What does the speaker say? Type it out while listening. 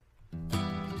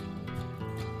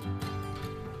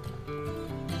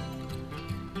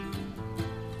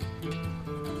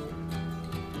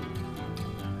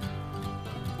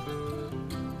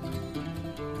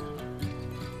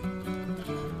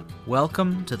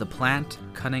Welcome to the Plant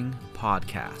Cunning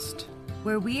Podcast,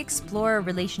 where we explore our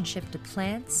relationship to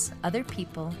plants, other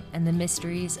people, and the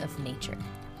mysteries of nature.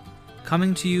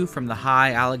 Coming to you from the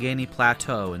high Allegheny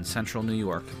Plateau in central New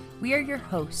York. We are your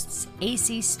hosts,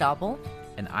 A.C. Stauble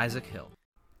and Isaac Hill.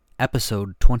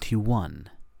 Episode 21,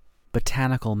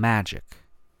 Botanical Magic,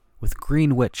 with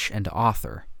Green Witch and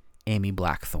author Amy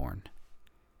Blackthorne.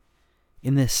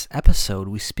 In this episode,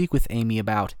 we speak with Amy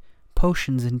about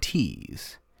potions and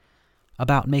teas,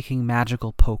 about making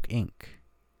magical poke ink,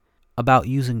 about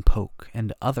using poke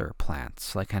and other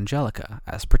plants like angelica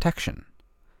as protection,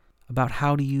 about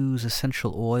how to use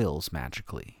essential oils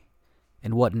magically,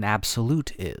 and what an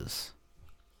absolute is.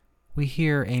 We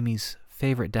hear Amy's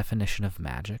favorite definition of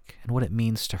magic and what it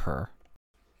means to her.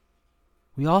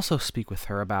 We also speak with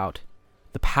her about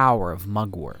the power of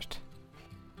mugwort,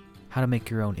 how to make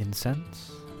your own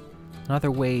incense, and other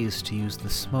ways to use the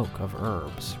smoke of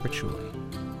herbs ritually.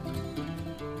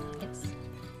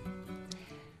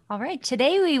 All right.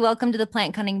 Today we welcome to the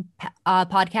Plant Cunning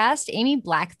Podcast, Amy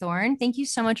Blackthorne. Thank you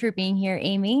so much for being here,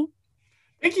 Amy.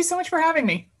 Thank you so much for having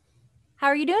me. How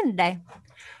are you doing today?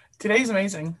 Today's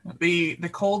amazing. The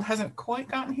cold hasn't quite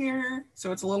gotten here,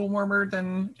 so it's a little warmer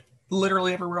than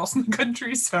literally everywhere else in the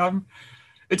country. So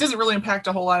it doesn't really impact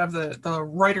a whole lot of the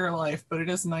writer life, but it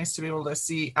is nice to be able to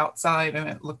see outside and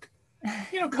it look,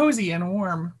 cozy and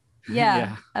warm.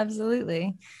 Yeah,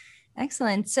 absolutely.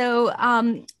 Excellent. So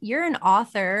you're an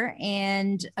author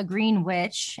and a green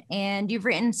witch, and you've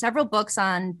written several books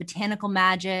on botanical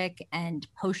magic and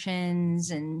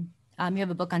potions, and you have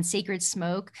a book on sacred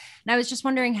smoke. And I was just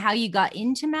wondering how you got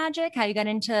into magic, how you got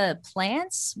into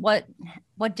plants. What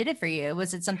did it for you?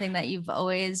 Was it something that you've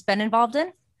always been involved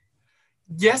in?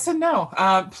 Yes and no.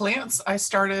 Plants, I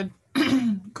started,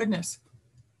 goodness,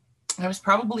 I was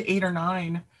probably 8 or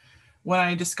 9 when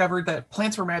I discovered that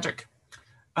plants were magic.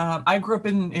 I grew up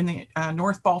in the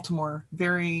North Baltimore,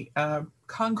 very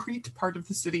concrete part of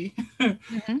the city.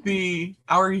 Mm-hmm.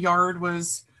 Our yard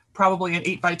was probably an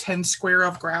 8 by 10 square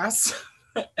of grass,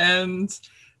 and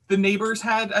the neighbors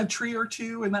had a tree or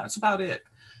two, and that's about it.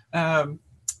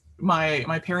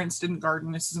 My parents didn't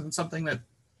garden. This isn't something that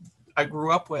I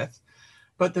grew up with.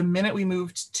 But the minute we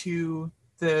moved to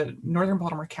the northern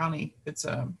Baltimore County, it's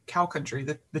cow country.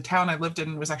 The town I lived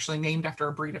in was actually named after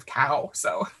a breed of cow,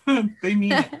 so they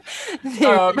mean it.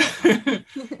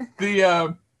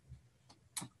 The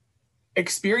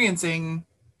experiencing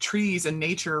trees and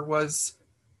nature was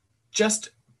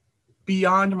just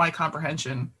beyond my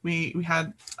comprehension. We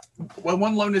had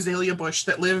one lone azalea bush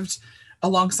that lived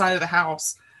alongside of the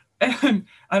house, and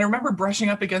I remember brushing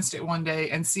up against it one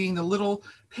day and seeing the little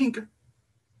pink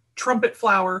trumpet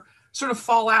flower sort of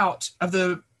fall out of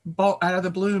the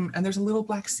bloom, and there's a little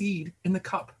black seed in the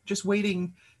cup just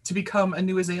waiting to become a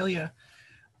new azalea.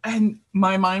 And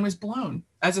my mind was blown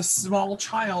as a small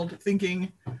child,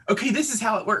 thinking, okay, this is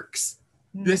how it works.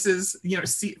 This is,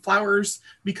 flowers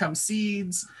become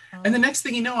seeds. And the next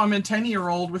thing you know, I'm a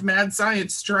 10-year-old with mad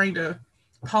science trying to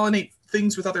pollinate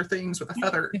things with other things with a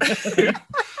feather.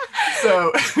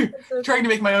 So trying to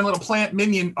make my own little plant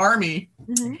minion army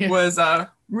was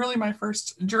really my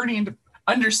first journey into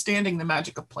understanding the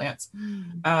magic of plants.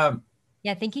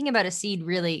 Thinking about a seed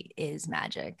really is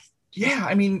magic. Yeah,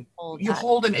 I mean, you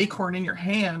hold an acorn in your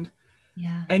hand,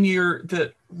 and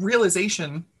the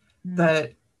realization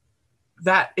that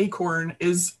acorn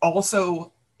is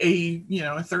also a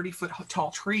 30-foot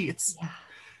tall tree. It's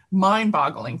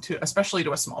mind-boggling especially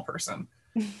to a small person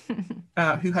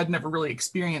who had never really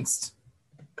experienced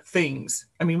things.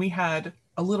 I mean, we had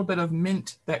a little bit of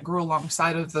mint that grew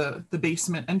alongside of the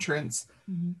basement entrance.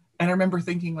 Mm-hmm. And I remember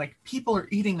thinking, like, people are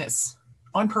eating this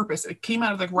on purpose. It came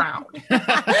out of the ground.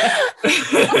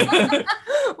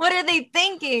 What are they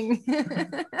thinking?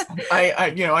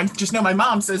 I just know my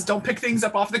mom says, don't pick things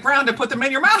up off the ground and put them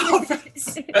in your mouth.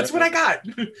 That's what I got.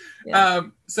 Yeah.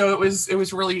 So it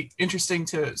was really interesting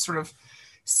to sort of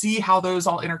see how those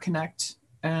all interconnect.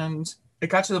 And it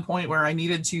got to the point where I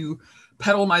needed to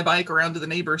pedal my bike around to the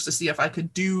neighbors to see if I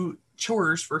could do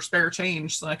chores for spare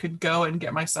change, so I could go and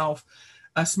get myself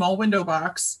a small window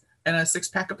box and a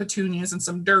 6-pack of petunias and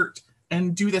some dirt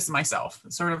and do this myself,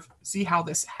 sort of see how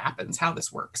this happens, how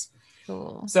this works.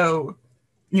 Cool. So,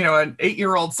 an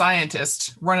 8-year-old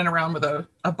scientist running around with a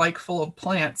bike full of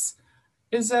plants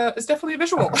is definitely a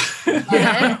visual.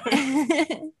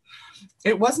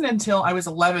 It wasn't until I was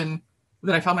 11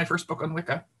 that I found my first book on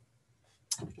Wicca.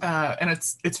 And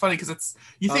it's funny because that's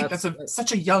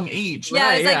such a young age.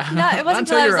 Yeah, like, no, it wasn't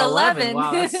until I was 11.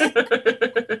 Wow,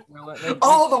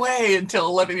 all the way until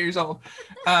 11 years old.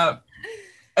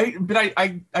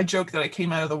 I joke that I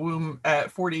came out of the womb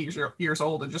at 40 years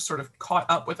old and just sort of caught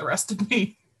up with the rest of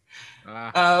me.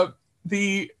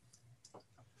 The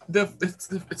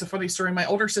it's a funny story. My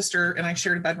older sister and I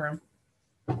shared a bedroom.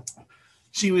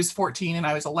 She was 14 and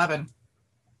I was 11.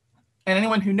 And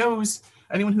anyone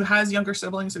who has younger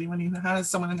siblings, anyone who has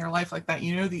someone in their life like that,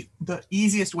 the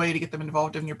easiest way to get them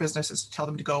involved in your business is to tell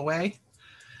them to go away.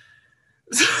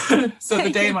 So the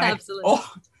day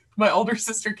my older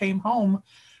sister came home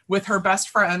with her best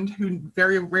friend, who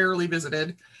very rarely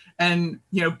visited, and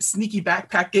sneaky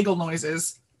backpack giggle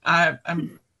noises.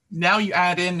 Now you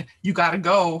add in, you gotta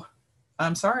go.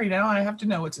 I'm sorry, now I have to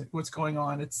know what's going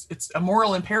on. It's a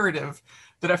moral imperative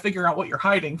that I figure out what you're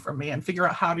hiding from me and figure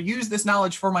out how to use this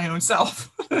knowledge for my own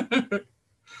self.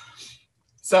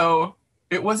 So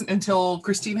it wasn't until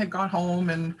Christine had gone home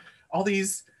and all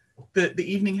these, the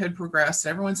evening had progressed,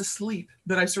 everyone's asleep,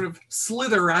 that I sort of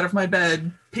slither out of my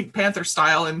bed, Pink Panther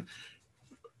style, and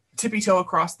tippy toe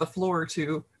across the floor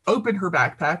to open her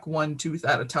backpack one tooth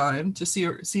at a time to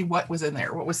see what was in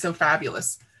there, what was so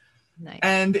fabulous. Nice.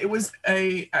 And it was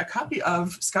a copy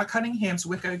of Scott Cunningham's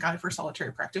Wicca Guide for a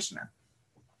Solitary Practitioner.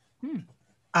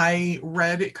 I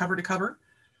read it cover to cover.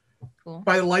 Cool.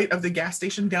 By the light of the gas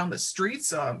station down the street,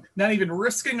 so not even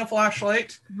risking a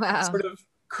flashlight. Wow. Sort of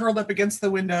curled up against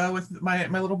the window with my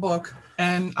little book,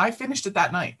 and I finished it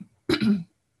that night.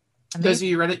 Those of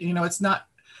you who read it, it's not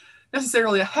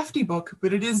necessarily a hefty book,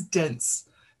 but it is dense.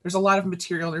 There's a lot of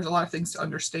material. There's a lot of things to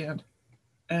understand,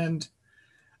 and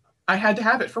I had to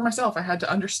have it for myself. I had to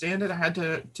understand it. I had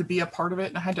to be a part of it,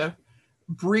 and I had to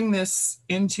bring this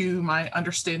into my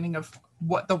understanding of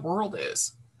what the world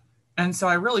is. And so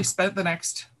I really spent the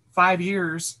next 5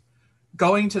 years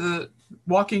walking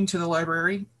to the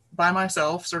library by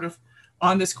myself, sort of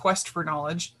on this quest for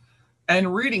knowledge,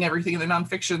 and reading everything in the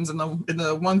nonfictions and in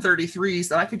the 133s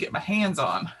that I could get my hands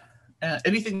on.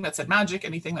 Anything that said magic,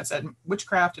 anything that said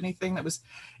witchcraft, anything that was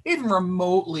even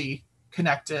remotely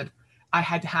connected, I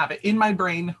had to have it in my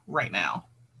brain right now.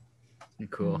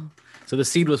 Cool. So the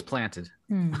seed was planted.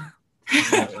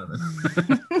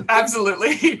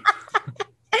 Absolutely.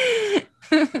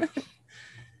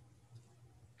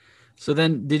 So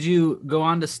then did you go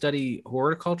on to study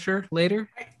horticulture later?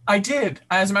 I did.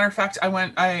 As a matter of fact,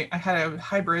 I had a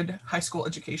hybrid high school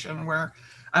education where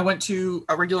I went to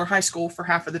a regular high school for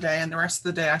half of the day, and the rest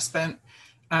of the day I spent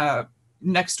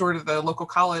next door to the local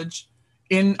college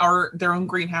in their own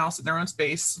greenhouse, in their own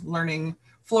space, learning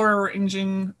flora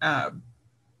arranging,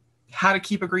 how to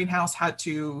keep a greenhouse, how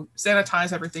to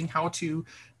sanitize everything, how to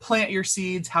plant your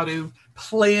seeds, how to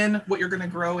plan what you're going to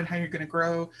grow and how you're going to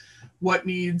grow, what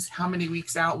needs how many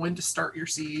weeks out, when to start your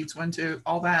seeds, when to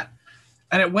all that.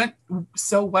 And it went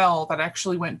so well that I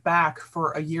actually went back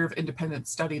for a year of independent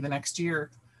study the next year.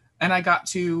 And I got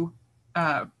to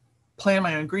plan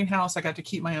my own greenhouse. I got to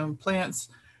keep my own plants.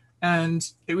 And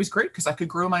it was great because I could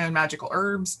grow my own magical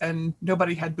herbs and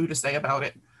nobody had boo to say about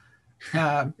it.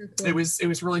 It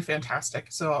was really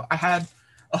fantastic. So I had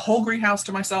a whole greenhouse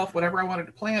to myself, whatever I wanted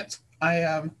to plant.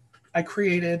 I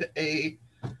created a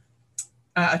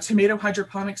tomato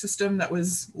hydroponic system that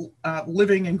was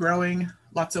living and growing,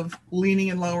 lots of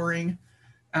leaning and lowering,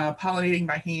 pollinating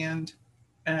by hand,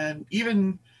 and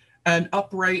even an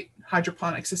upright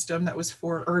hydroponic system that was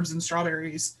for herbs and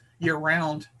strawberries year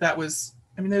round.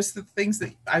 There's the things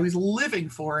that I was living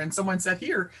for. And someone said,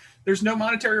 here, there's no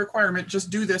monetary requirement. Just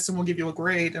do this and we'll give you a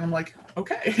grade. And I'm like,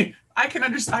 okay, I can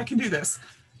do this.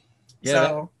 Yeah,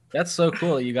 so, that's so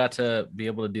cool. You got to be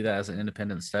able to do that as an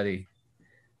independent study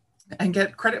and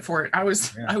get credit for it. I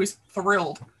was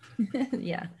thrilled.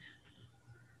 Yeah.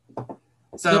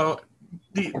 So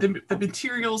the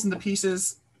materials and the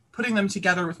pieces, putting them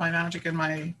together with my magic and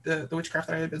the witchcraft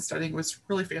that I had been studying was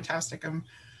really fantastic. I'm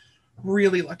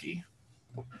really lucky.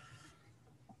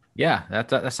 Yeah,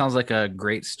 that sounds like a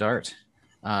great start.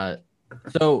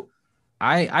 So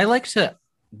I like to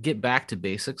get back to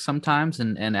basics sometimes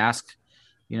and ask,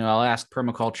 I'll ask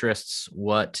permaculturists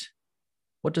what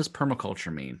does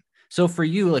permaculture mean? So for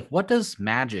you, like, what does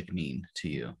magic mean to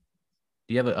you?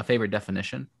 Do you have a favorite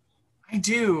definition? I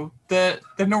do. The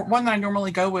one that I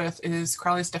normally go with is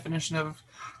Crowley's definition of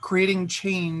creating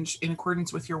change in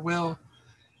accordance with your will.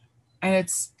 And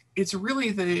it's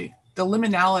really the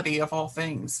liminality of all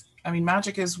things. I mean,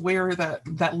 magic is where that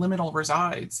liminal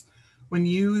resides. When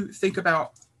you think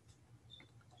about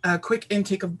a quick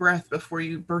intake of breath before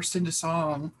you burst into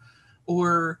song,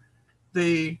 or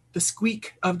the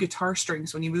squeak of guitar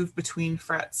strings when you move between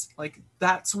frets, like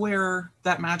that's where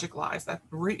that magic lies. That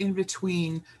right in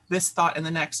between this thought and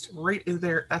the next, right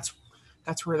there. That's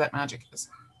where that magic is.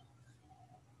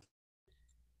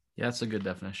 Yeah, that's a good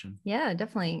definition. Yeah,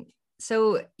 definitely.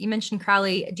 So you mentioned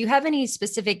Crowley. Do you have any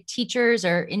specific teachers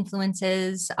or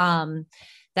influences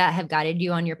that have guided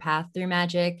you on your path through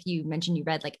magic? You mentioned you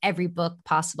read like every book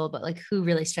possible, but like who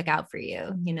really stuck out for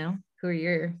you? You know, who are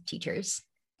your teachers?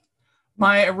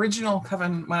 My original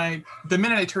coven, the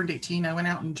minute I turned 18, I went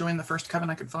out and joined the first coven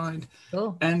I could find.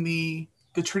 Cool. And the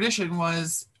tradition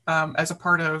was as a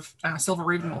part of Silver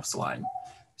Ravenwolf's line.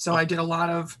 So I did a lot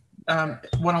of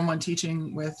one-on-one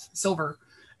teaching with Silver.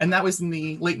 And that was in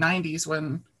the late 90s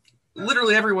when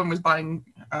literally everyone was buying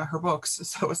her books.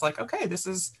 So it was like, okay,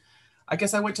 I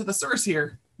guess I went to the source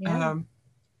here. Yeah.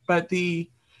 But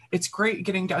it's great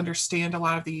getting to understand a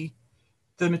lot of the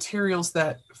materials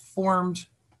that formed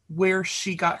where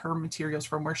she got her materials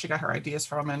from, where she got her ideas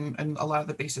from, and a lot of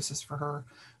the basis for her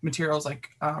materials, like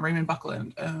Raymond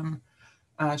Buckland,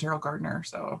 Gerald Gardner.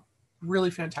 So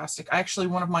really fantastic. Actually,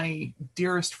 one of my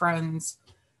dearest friends,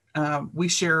 we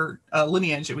share a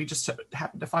lineage, and we just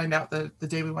happened to find out the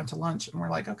day we went to lunch, and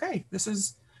we're like, okay, this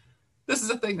is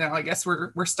a thing now. I guess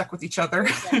we're stuck with each other.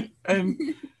 And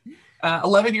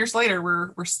 11 years later,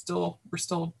 we're still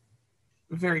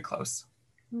very close.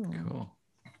 Cool.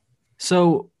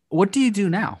 So what do you do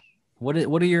now? What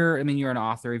are you're an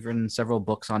author. You've written several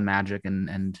books on magic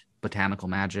and botanical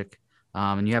magic.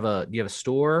 And you have a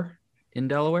store in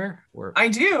Delaware? Or I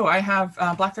do. I have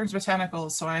Blackthorn's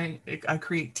Botanicals. So I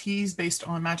create teas based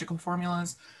on magical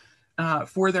formulas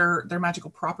for their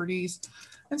magical properties,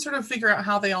 and sort of figure out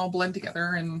how they all blend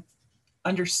together and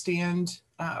understand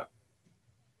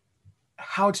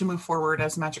how to move forward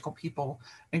as magical people,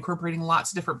 incorporating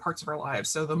lots of different parts of our lives.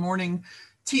 So the morning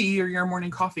tea or your morning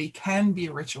coffee can be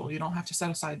a ritual. You don't have to set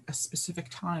aside a specific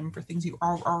time for things you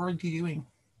are already doing.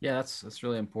 Yeah, that's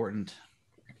really important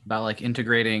about like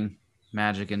integrating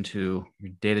magic into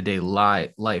your day-to-day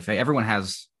life. Everyone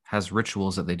has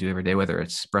rituals that they do every day, whether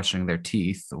it's brushing their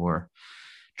teeth or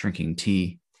drinking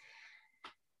tea.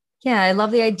 Yeah, I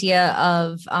love the idea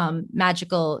of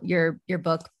magical, your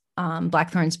book,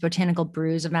 Blackthorn's Botanical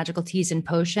Brews of Magical Teas and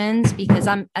Potions, because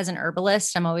as an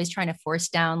herbalist, I'm always trying to force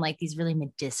down like these really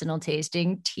medicinal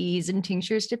tasting teas and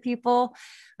tinctures to people.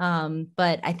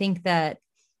 But I think that,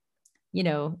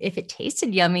 if it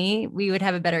tasted yummy, we would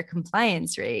have a better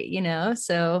compliance rate,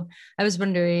 So I was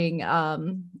wondering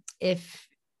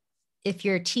if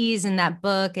your teas in that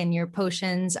book and your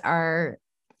potions are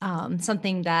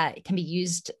something that can be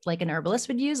used like an herbalist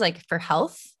would use, like for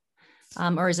health,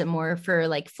 or is it more for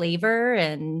like flavor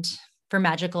and for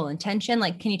magical intention?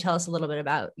 Like, can you tell us a little bit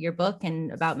about your book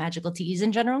and about magical teas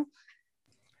in general?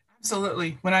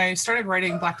 Absolutely. When I started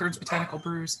writing Blackthorn's Botanical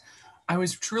Brews, I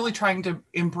was truly trying to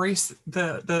embrace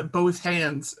the both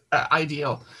hands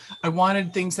ideal. I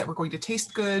wanted things that were going to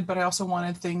taste good, but I also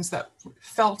wanted things that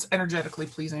felt energetically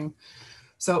pleasing.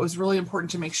 So it was really important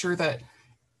to make sure that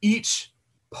each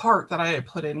part that I had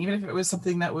put in, even if it was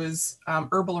something that was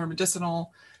herbal or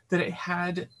medicinal, that it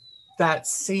had that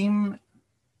same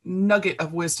nugget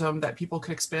of wisdom that people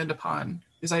could expand upon.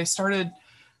 As I started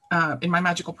in my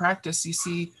magical practice, you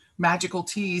see magical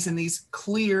teas in these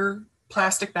clear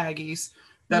plastic baggies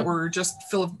that were just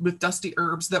filled with dusty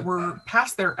herbs that were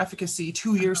past their efficacy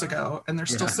 2 years ago, and they're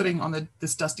still sitting on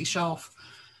this dusty shelf.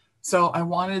 So I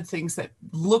wanted things that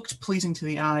looked pleasing to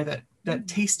the eye, that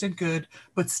tasted good,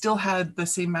 but still had the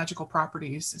same magical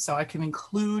properties. So I can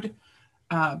include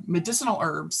medicinal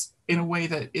herbs in a way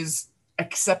that is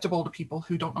acceptable to people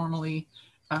who don't normally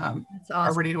That's awesome.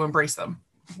 are ready to embrace them.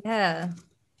 Yeah,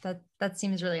 that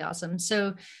seems really awesome.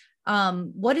 So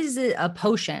what is a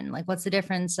potion? Like, what's the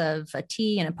difference of a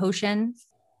tea and a potion?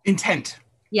 Intent.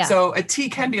 Yeah. So a tea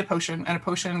can be a potion, and a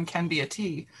potion can be a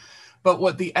tea. But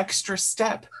what the extra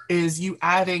step is, you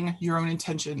adding your own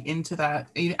intention into that,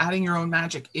 adding your own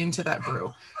magic into that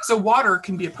brew. So water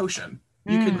can be a potion.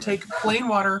 You can take plain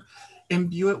water,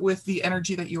 imbue it with the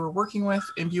energy that you are working with,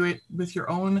 imbue it with your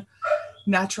own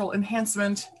natural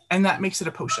enhancement, and that makes it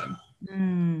a potion.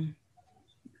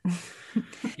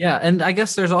 Yeah, and I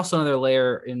guess there's also another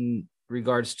layer in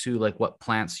regards to like what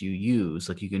plants you use.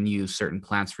 Like you can use certain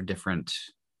plants for different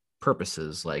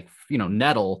purposes. Like,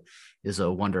 nettle is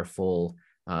a wonderful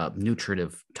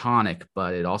nutritive tonic,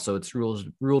 but it's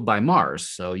ruled by Mars.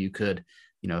 So you could,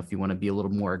 if you want to be a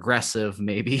little more aggressive,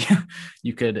 maybe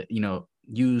you could,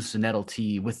 use nettle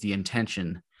tea with the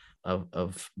intention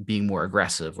of being more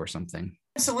aggressive or something.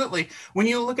 Absolutely. When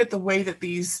you look at the way that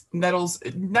these nettles,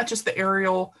 not just the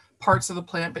aerial parts of the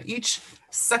plant, but each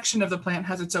section of the plant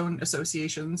has its own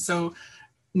associations. So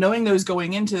knowing those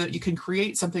going into it, you can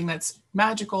create something that's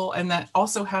magical and that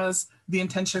also has the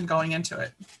intention going into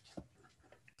it.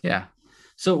 Yeah.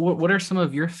 So what are some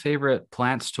of your favorite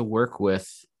plants to work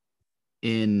with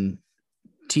in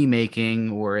tea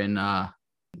making or in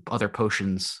other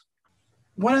potions?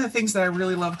 One of the things that I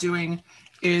really love doing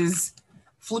is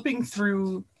flipping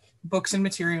through books and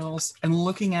materials and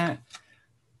looking at,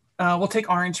 we'll take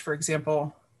orange, for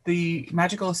example, the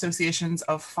magical associations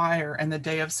of fire and the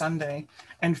day of Sunday,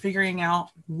 and figuring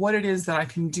out what it is that I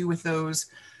can do with those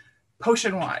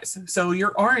potion wise. So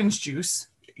your orange juice,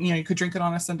 you could drink it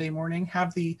on a Sunday morning,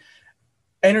 have the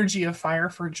energy of fire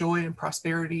for joy and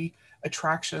prosperity,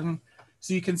 attraction.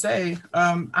 So you can say,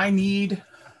 I need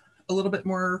a little bit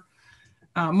more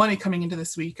money coming into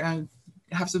this week. I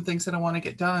have some things that I want to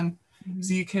get done. Mm-hmm.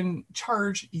 So you can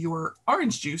charge your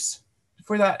orange juice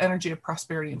for that energy of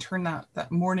prosperity and turn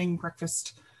that morning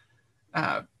breakfast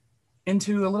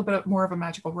into a little bit more of a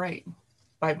magical rite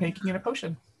by making it a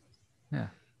potion. Yeah,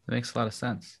 that makes a lot of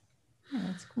sense. Yeah,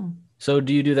 that's cool. So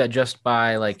do you do that just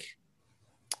by like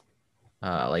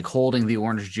holding the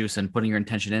orange juice and putting your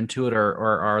intention into it, or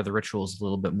are the rituals a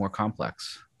little bit more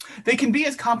complex? They can be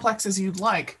as complex as you'd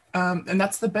like. And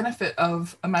that's the benefit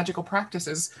of a magical practice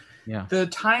is the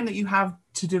time that you have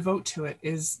to devote to it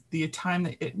is the time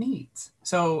that it needs.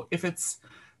 So if it's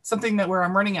something that where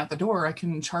I'm running out the door, I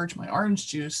can charge my orange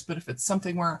juice. But if it's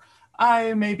something where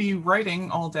I may be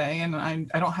writing all day and I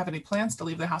don't have any plans to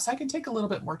leave the house, I can take a little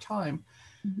bit more time.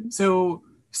 Mm-hmm. So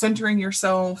centering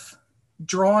yourself,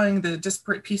 drawing the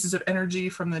disparate pieces of energy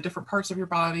from the different parts of your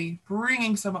body,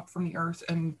 bringing some up from the earth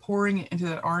and pouring it into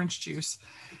that orange juice.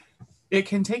 It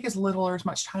can take as little or as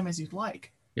much time as you'd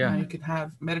like. Yeah. You can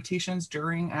have meditations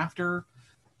during, after.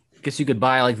 I guess you could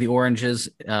buy like the oranges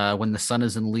when the sun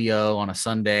is in Leo on a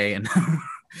Sunday and,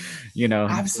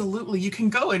 Absolutely. You can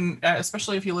go and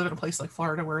especially if you live in a place like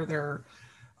Florida where there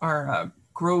are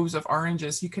groves of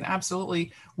oranges, you can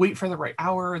absolutely wait for the right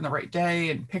hour and the right day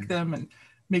and pick them and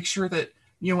make sure that,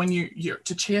 when you're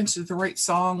to chant the right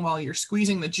song while you're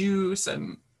squeezing the juice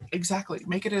and exactly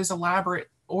make it as elaborate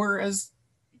or as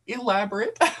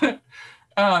elaborate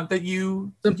that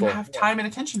you have time and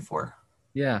attention for.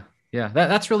 Yeah.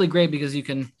 That's really great because you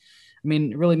can,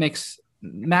 it really makes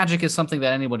magic is something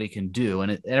that anybody can do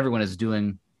and everyone is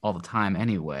doing all the time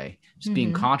anyway. Just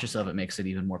being conscious of it makes it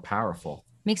even more powerful.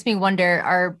 Makes me wonder,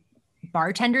 are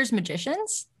bartenders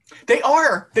magicians? They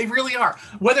are. They really are.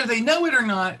 Whether they know it or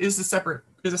not is a separate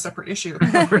issue.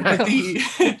 But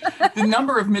the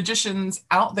number of magicians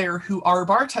out there who are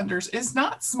bartenders is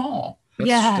not small.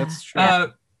 That's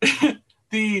true.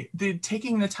 The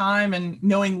taking the time and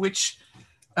knowing which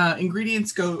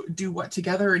ingredients do what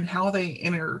together and how they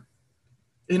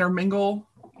intermingle.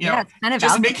 It's kind of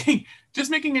just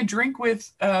making a drink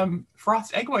with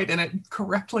frothed egg white in it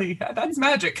correctly. That's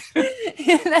magic.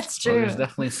 That's true. Well, there's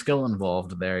definitely skill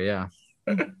involved there. Yeah.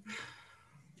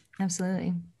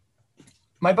 Absolutely.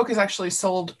 My book is actually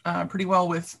sold pretty well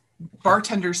with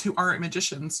bartenders who aren't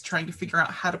magicians trying to figure out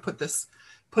how to put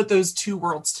those two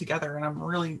worlds together.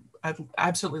 And I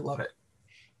absolutely love it.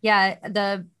 Yeah.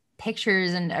 The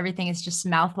pictures and everything is just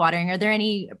mouth-watering. Are there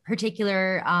any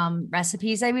particular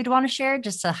recipes that we'd want to share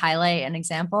just to highlight an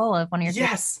example of one of your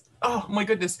Yes. Oh my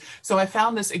goodness. So I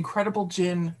found this incredible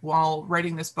gin while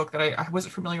writing this book that I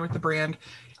wasn't familiar with the brand.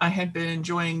 I had been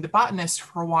enjoying The Botanist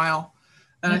for a while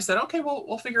and I said, okay, well,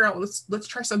 we'll figure out, let's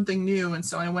try something new. And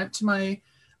so I went to my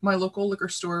local liquor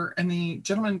store and the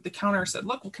gentleman at the counter said,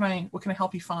 look, what can I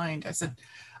help you find? I said,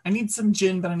 I need some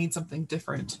gin, but I need something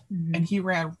different. Mm-hmm. And he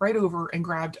ran right over and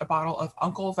grabbed a bottle of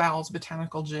Uncle Val's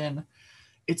Botanical Gin.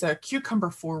 It's a cucumber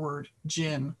forward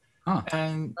gin. Huh.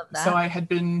 And so I had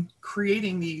been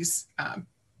creating these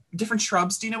different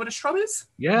shrubs. Do you know what a shrub is?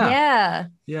 Yeah.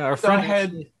 Our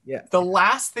friend the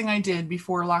last thing I did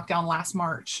before lockdown last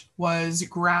March was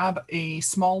grab a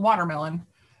small watermelon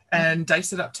and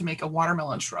dice it up to make a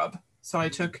watermelon shrub. So I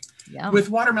took, with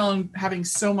watermelon having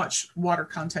so much water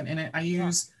content in it, I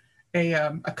use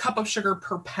a cup of sugar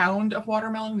per pound of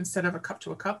watermelon instead of a cup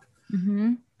to a cup.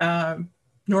 Mm-hmm.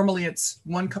 Normally it's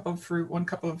 1 cup of fruit, 1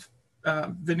 cup of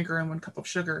vinegar, and 1 cup of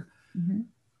sugar. Mm-hmm.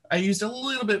 I used a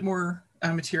little bit more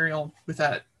material with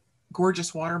that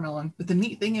gorgeous watermelon. But the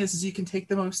neat thing is you can take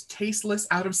the most tasteless,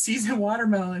 out of season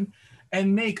watermelon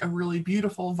and make a really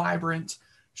beautiful, vibrant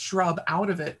shrub out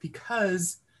of it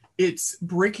because it's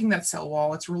breaking that cell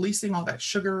wall. It's releasing all that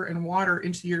sugar and water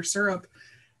into your syrup.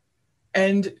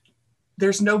 And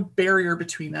there's no barrier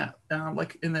between that,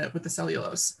 with the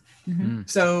cellulose. Mm-hmm.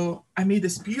 So I made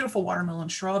this beautiful watermelon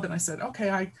shrub and I said,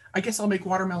 okay, I guess I'll make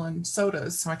watermelon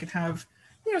sodas so I can have,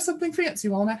 something fancy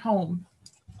while I'm at home.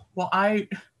 Well, I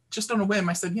just on a whim,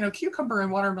 I said, cucumber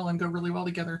and watermelon go really well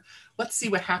together. Let's see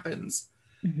what happens.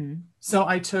 Mm-hmm. So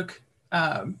I took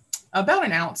about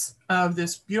an ounce of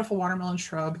this beautiful watermelon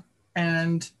shrub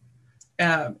and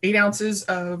 8 ounces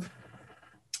of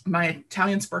my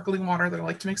Italian sparkling water that I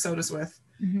like to make sodas with,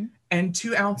 and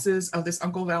 2 ounces of this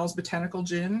Uncle Val's Botanical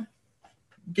Gin.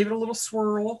 Give it a little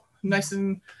swirl, nice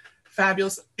and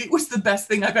fabulous. It was the best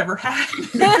thing I've ever had.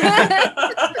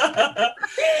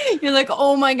 You're like,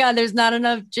 oh my God, there's not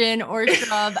enough gin or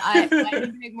shrub. I need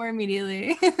to make more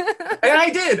immediately. And I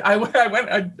did.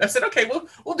 I said, okay,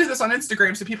 we'll do this on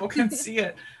Instagram so people can see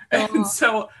it. And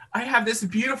so I have this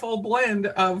beautiful blend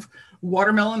of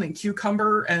watermelon and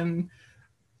cucumber, and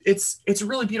it's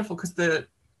really beautiful because the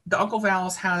Uncle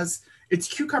Val's it's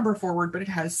cucumber forward, but it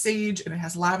has sage and it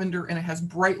has lavender and it has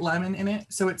bright lemon in it.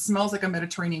 So it smells like a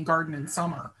Mediterranean garden in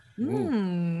summer.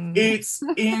 It's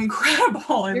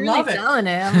incredible. I love it. Selling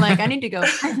it. I'm like, I need to go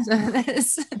find some of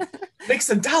this. Make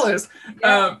some dollars.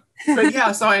 Yeah. But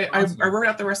yeah, so I wrote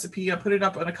out the recipe. I put it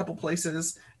up in a couple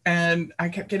places, and I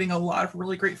kept getting a lot of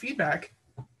really great feedback.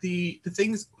 The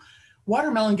things,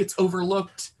 watermelon gets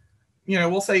overlooked,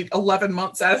 we'll say 11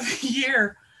 months out of the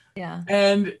year. Yeah.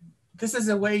 And this is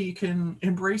a way you can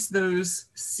embrace those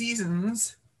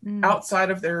seasons outside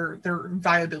of their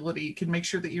viability. You can make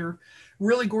sure that your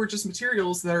really gorgeous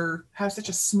materials that have such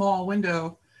a small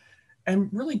window and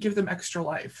really give them extra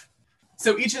life.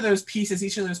 So each of those pieces,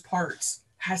 each of those parts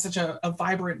has such a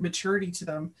vibrant maturity to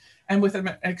them. And with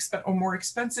a more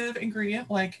expensive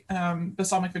ingredient like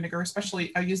balsamic vinegar,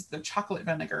 especially I use the chocolate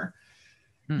vinegar,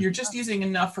 you're just using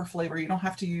enough for flavor. You don't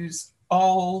have to use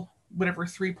all whatever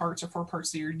 3 parts or 4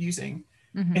 parts that you're using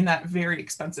in that very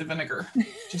expensive vinegar.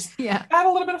 Just add a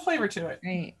little bit of flavor to it.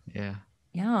 Right. Yeah.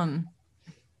 Yum.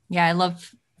 Yeah, I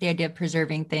love the idea of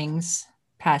preserving things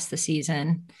past the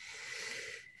season.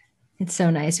 It's so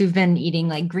nice. We've been eating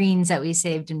like greens that we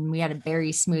saved, and we had a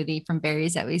berry smoothie from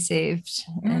berries that we saved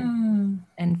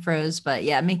and froze. But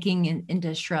yeah, making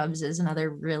into shrubs is another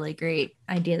really great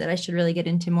idea that I should really get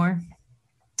into more.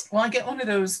 Well, I get one of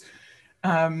those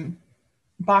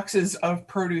boxes of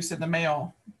produce in the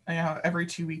mail every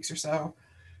 2 weeks or so.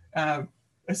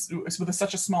 It's with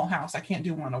such a small house, I can't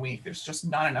do one a week. There's just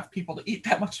not enough people to eat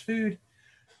that much food.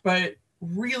 But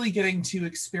really getting to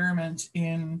experiment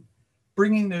in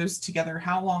bringing those together.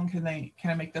 How long can I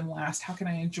make them last? How can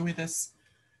I enjoy this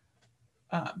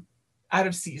out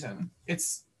of season?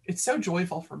 It's so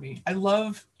joyful for me. I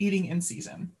love eating in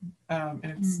season,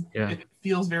 and it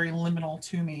feels very liminal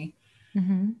to me.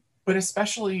 But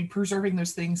especially preserving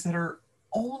those things that are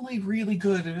only really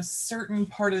good at a certain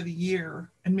part of the year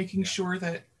and making sure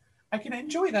that I can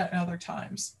enjoy that in other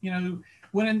times.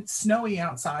 When it's snowy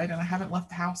outside and I haven't left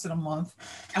the house in a month,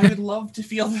 I would love to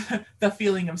feel the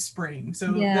feeling of spring.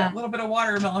 So that little bit of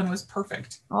watermelon was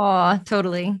perfect. Oh,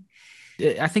 totally.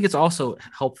 I think it's also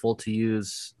helpful to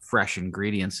use fresh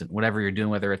ingredients in whatever you're doing,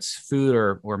 whether it's food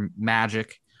or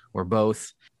magic or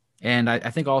both. And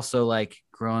I think also like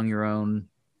growing your own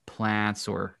plants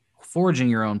or foraging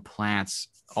your own plants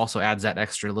also adds that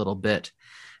extra little bit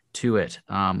to it.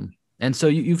 And so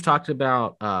you've talked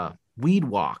about weed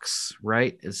walks,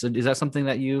 right? Is that something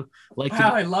that you like?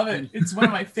 Wow, I love it. It's one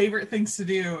of my favorite things to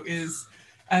do, is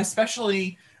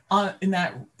especially in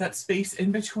that space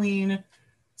in between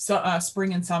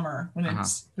spring and summer, when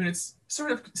it's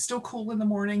sort of still cool in the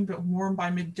morning but warm by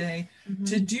midday,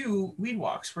 to do weed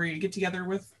walks where you get together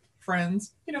with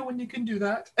friends, when you can do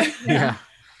that. Yeah.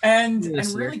 and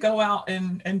really go out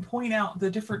and point out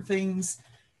the different things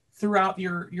throughout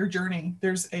your journey.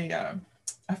 There's a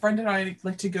friend and I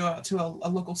like to go out to a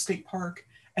local state park,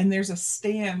 and there's a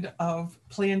stand of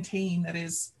plantain that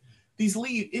is, these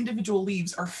individual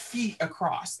leaves are feet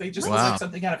across. They just look like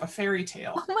something out of a fairy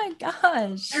tale. Oh my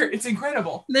gosh. It's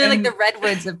incredible. They're like the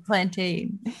redwoods of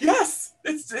plantain. Yes.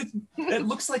 It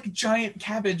looks like giant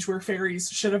cabbage where fairies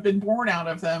should have been born out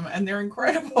of them, and they're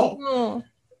incredible. Oh.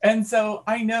 And so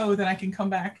I know that I can come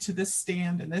back to this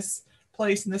stand and this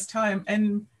place and this time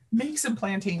and make some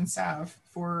plantain salve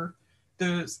for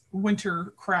those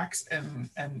winter cracks and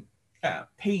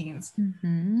pains.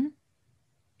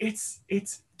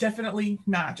 It's definitely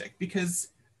magic, because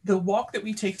the walk that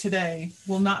we take today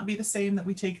will not be the same that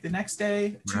we take the next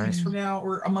day, 2 weeks from now,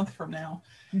 or a month from now.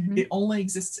 It only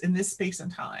exists in this space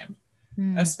and time,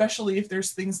 especially if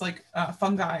there's things like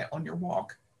fungi on your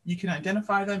walk. You can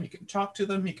identify them, you can talk to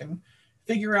them, you can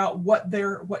figure out what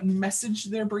message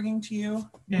they're bringing to you.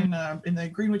 In the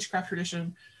Green Witchcraft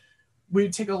tradition, we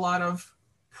take a lot of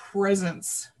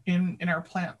presence in our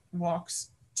plant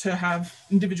walks to have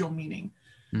individual meaning.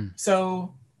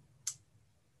 So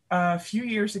a few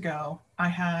years ago, I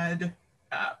had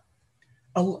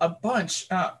a bunch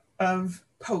of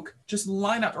poke just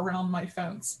line up around my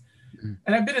fence.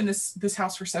 And I've been in this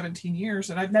house for 17 years,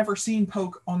 and I've never seen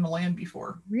poke on the land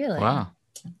before. Really? Wow.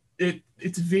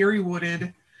 it's very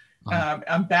wooded.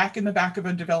 I'm back in the back of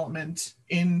a development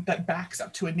that backs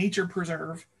up to a nature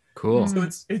preserve. Cool. So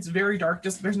it's very dark.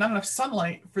 Just there's not enough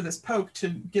sunlight for this poke to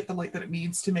get the light that it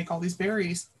needs to make all these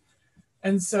berries.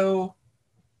 And so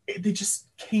they just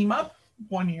came up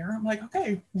one year. I'm like,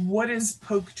 okay, what is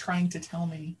poke trying to tell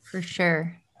me? For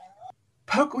sure.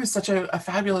 Poke was such a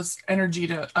fabulous energy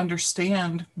to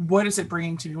understand what is it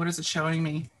bringing to me, what is it showing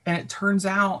me. And it turns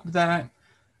out that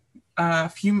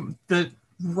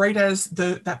right as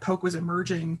that poke was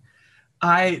emerging,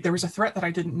 there was a threat that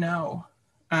I didn't know.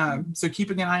 So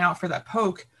keeping an eye out for that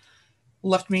poke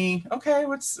left me, okay,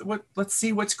 let's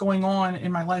see what's going on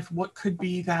in my life. What could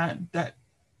be that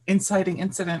inciting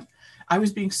incident? I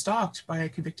was being stalked by a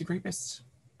convicted rapist.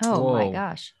 Oh Whoa. my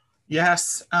gosh.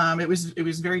 Yes, it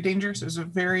was very dangerous. It was a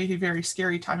very, very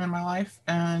scary time in my life,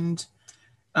 and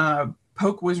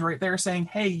Poke was right there saying,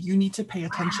 "Hey, you need to pay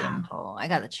attention." Oh, I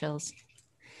got the chills.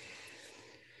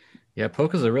 Yeah,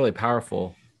 poke is a really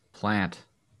powerful plant,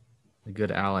 a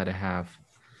good ally to have.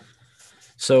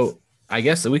 So I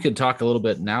guess that we could talk a little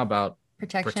bit now about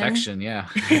protection. Yeah,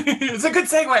 It's a good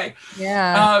segue.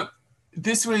 Yeah.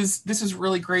 This was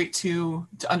really great to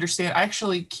understand. I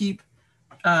actually keep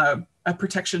a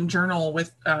protection journal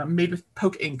made with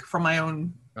poke ink from my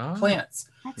own plants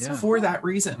That's yeah. for that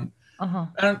reason. Uh-huh.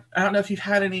 I don't know if you've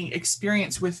had any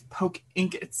experience with poke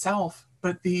ink itself,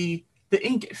 but the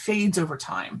ink fades over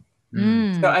time.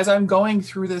 So as I'm going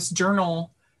through this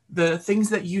journal, the things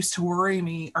that used to worry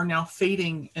me are now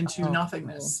fading into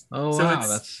nothingness. Oh, So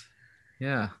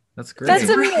wow. That's great. That's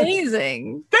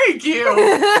amazing. Thank you.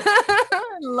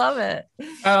 I love it.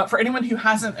 For anyone who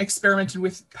hasn't experimented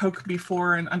with poke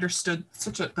before and understood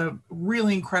the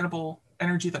really incredible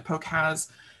energy that poke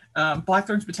has,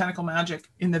 Blackthorn's Botanical Magic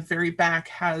in the very back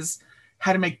has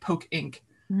how to make poke ink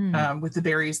with the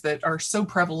berries that are so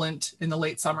prevalent in the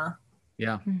late summer.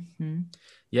 Yeah. Mm-hmm.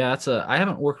 Yeah, I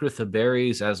haven't worked with the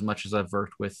berries as much as I've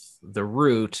worked with the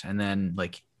root and then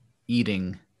like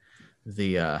eating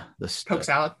the Poke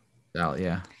salad.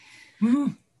 Yeah.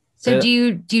 So do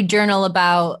you journal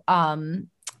about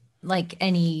like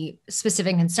any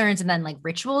specific concerns and then like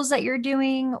rituals that you're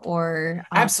doing, or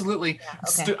Absolutely.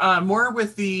 Yeah, okay. More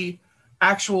with the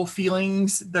actual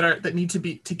feelings that need to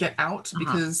get out,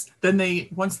 because then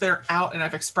once they're out and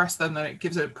I've expressed them, then it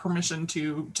gives it permission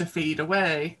to fade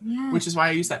away, which is why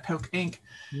I use that poke ink.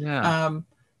 Yeah.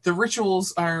 The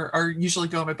rituals are usually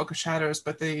go in my Book of Shadows,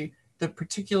 but the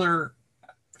particular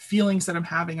feelings that I'm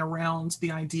having around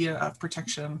the idea of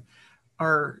protection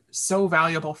are so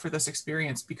valuable for this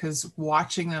experience, because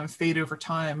watching them fade over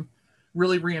time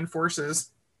really reinforces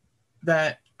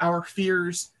that our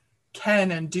fears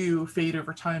can and do fade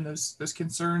over time. Those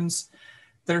concerns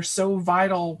that are so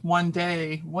vital, one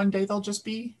day they'll just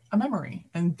be a memory.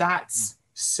 And that's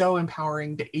so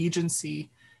empowering. The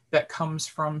agency that comes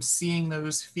from seeing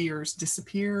those fears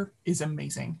disappear is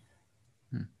amazing.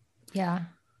 Yeah.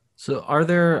 So are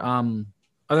there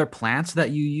plants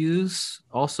that you use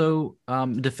also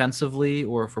defensively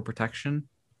or for protection?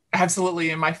 Absolutely.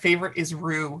 And my favorite is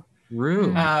rue.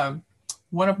 Rue.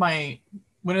 One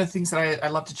of the things that I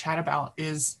love to chat about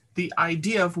is the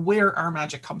idea of where our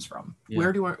magic comes from. Yeah.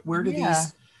 Where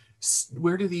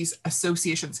do these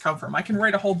associations come from? I can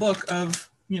write a whole book of,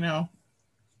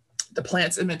 the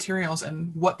plants and materials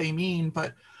and what they mean,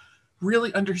 but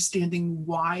really understanding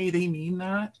why they mean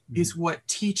that is what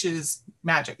teaches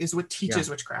magic, is what teaches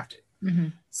witchcraft. Mm-hmm.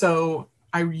 So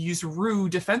I use rue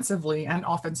defensively and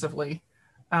offensively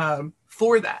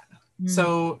for that.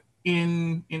 So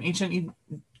in ancient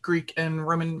Greek and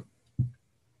Roman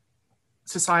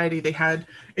society, they had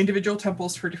individual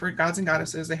temples for different gods and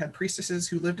goddesses. They had priestesses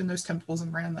who lived in those temples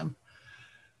and ran them.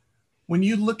 When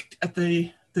you looked at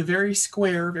the very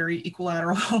square, very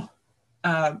equilateral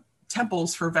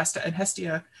temples for Vesta and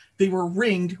Hestia, they were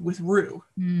ringed with rue.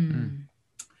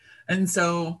 And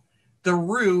so the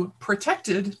rue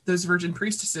protected those virgin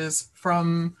priestesses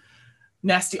from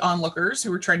nasty onlookers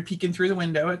who were trying to peek in through the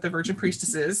window at the virgin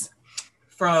priestesses,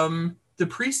 from the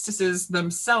priestesses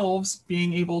themselves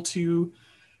being able to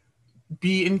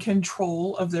be in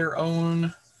control of their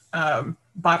own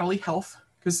bodily health.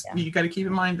 Because you got to keep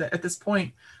in mind that at this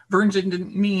point, virgin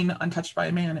didn't mean untouched by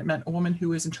a man. It meant a woman who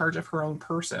was in charge of her own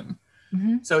person.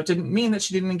 So it didn't mean that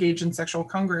she didn't engage in sexual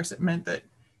congress. It meant that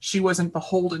she wasn't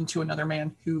beholden to another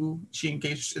man who she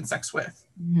engaged in sex with.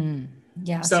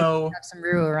 Yeah. So have some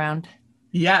rue around.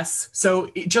 Yes.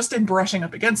 So just in brushing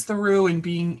up against the rue and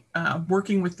being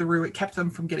working with the rue, it kept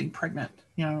them from getting pregnant.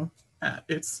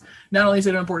 It's not only is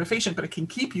it an abortifacient, but it can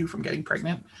keep you from getting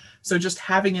pregnant. So just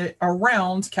having it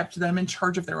around kept them in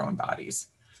charge of their own bodies.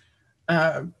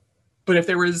 But But if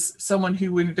there was someone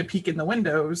who wanted to peek in the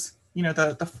windows, you know,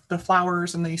 the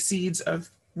flowers and the seeds of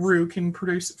rue can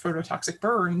produce phototoxic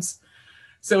burns.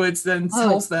 So it's then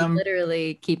tells them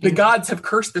literally keeping the gods have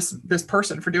cursed this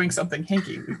person for doing something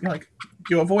hinky. Like,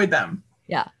 you avoid them.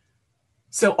 Yeah.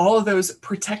 So all of those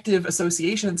protective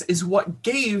associations is what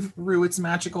gave rue its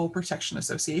magical protection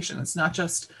association. It's not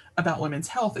just about women's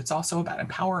health, it's also about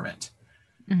empowerment.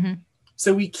 Mm-hmm.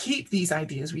 So we keep these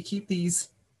ideas, we keep these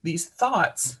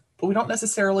thoughts, but we don't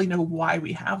necessarily know why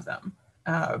we have them.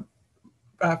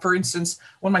 For instance,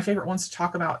 one of my favorite ones to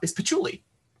talk about is patchouli.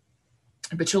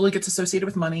 And patchouli gets associated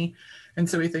with money. And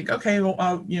so we think, okay, well,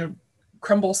 I'll,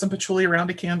 crumble some patchouli around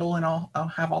a candle and I'll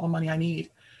have all the money I need.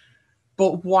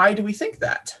 But why do we think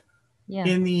that? Yeah.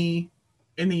 In the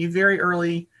very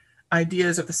early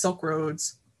ideas of the Silk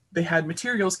Roads, they had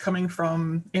materials coming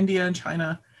from India and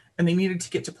China, and they needed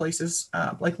to get to places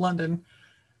like London.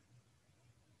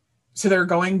 So they're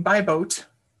going by boat,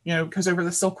 because over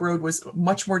the Silk Road was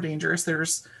much more dangerous.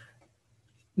 There's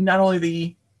not only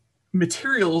the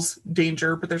materials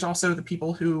danger, but there's also the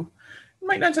people who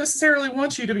might not necessarily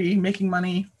want you to be making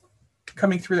money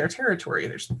coming through their territory.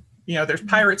 There's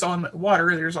pirates on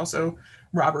water. There's also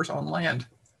robbers on land.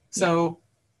 So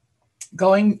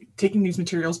taking these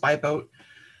materials by boat,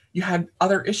 you had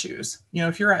other issues.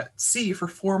 If you're at sea for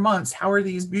 4 months, how are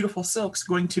these beautiful silks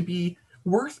going to be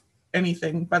worth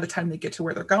anything by the time they get to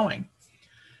where they're going?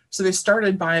 So they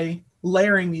started by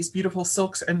layering these beautiful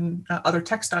silks and other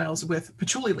textiles with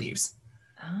patchouli leaves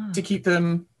to keep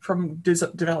them from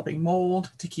developing mold,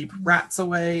 to keep rats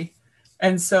away.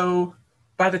 And so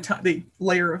by the time the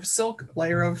layer of silk,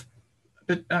 layer of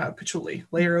patchouli,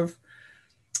 layer of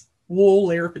wool,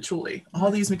 layer of patchouli, all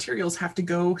these materials have to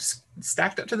go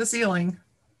stacked up to the ceiling.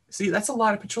 See, that's a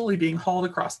lot of patchouli being hauled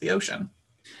across the ocean.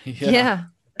 Yeah.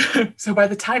 So by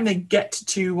the time they get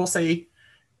to, we'll say,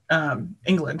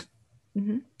 England,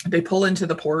 mm-hmm. they pull into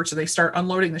the port and they start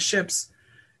unloading the ships.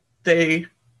 They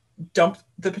dump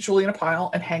the patchouli in a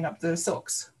pile and hang up the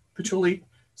silks. Patchouli,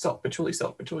 silk, patchouli,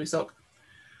 silk, patchouli, silk.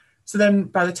 So then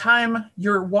by the time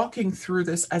you're walking through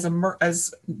this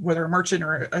as whether a merchant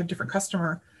or a different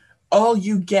customer, all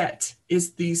you get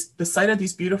is the sight of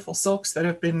these beautiful silks that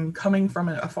have been coming from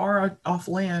a far off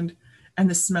land and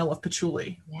the smell of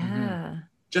patchouli. Yeah.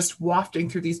 Just wafting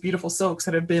through these beautiful silks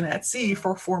that have been at sea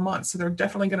for 4 months. So they're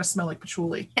definitely going to smell like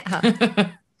patchouli.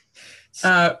 Yeah.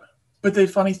 But the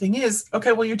funny thing is,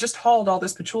 okay, well, you just hauled all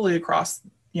this patchouli across,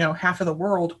 half of the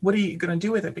world. What are you going to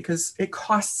do with it? Because it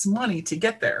costs money to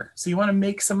get there. So you want to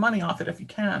make some money off it if you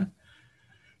can.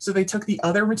 So they took the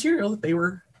other material that they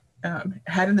were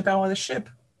had in the bow of the ship,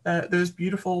 those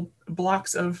beautiful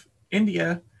blocks of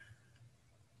indigo,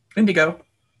 India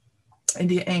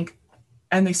ink,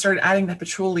 and they started adding that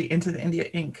patchouli into the India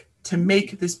ink to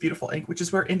make this beautiful ink, which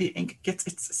is where India ink gets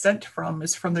its scent from,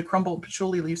 is from the crumbled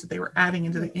patchouli leaves that they were adding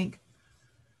into the ink.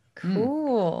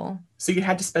 Cool. So you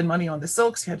had to spend money on the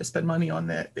silks, you had to spend money on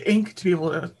the ink to be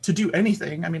able to do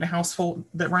anything. I mean, a house full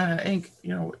that ran out of ink,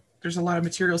 there's a lot of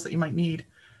materials that you might need.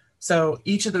 So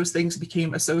each of those things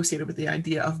became associated with the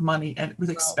idea of money and with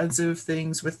expensive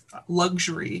things, with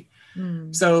luxury.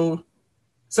 So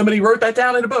somebody wrote that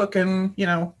down in a book, and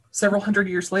several hundred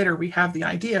years later, we have the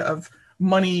idea of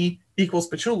money equals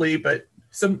patchouli, but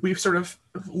we sort of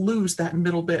lose that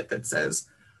middle bit that says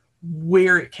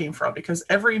where it came from, because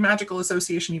every magical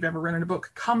association you've ever read in a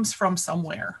book comes from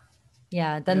somewhere.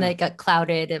 Yeah. Then they got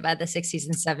clouded by the 60s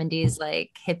and 70s, like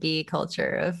hippie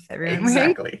culture of everyone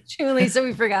Exactly. Truly. So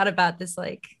we forgot about this,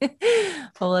 like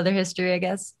whole other history, I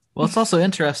guess. Well, it's also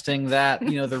interesting that,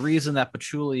 the reason that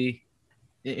patchouli,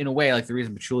 in a way, like the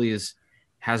reason patchouli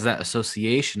has that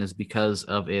association is because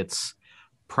of its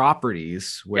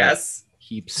properties, where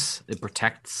it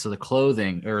protects the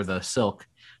clothing or the silk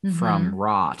from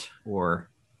rot or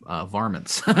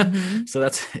varmints. So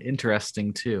that's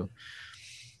interesting too.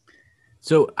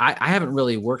 So I haven't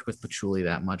really worked with patchouli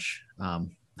that much,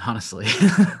 honestly.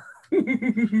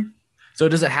 So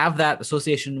does it have that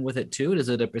association with it too? Is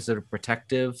it a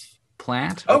protective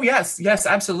plant? Oh, yes,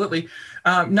 absolutely.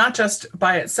 Not just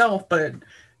by itself, but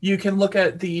you can look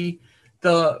at the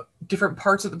different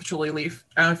parts of the patchouli leaf.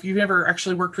 If you've ever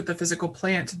actually worked with the physical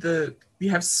plant, you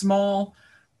have small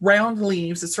round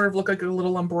leaves that sort of look like a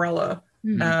little umbrella.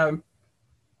 And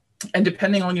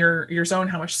depending on your zone,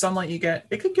 how much sunlight you get,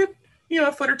 it could get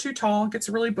a foot or two tall. It gets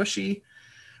really bushy.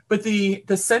 But the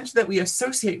scent that we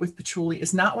associate with patchouli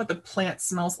is not what the plant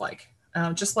smells like.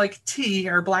 Just like tea,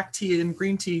 or black tea and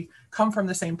green tea come from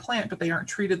the same plant, but they aren't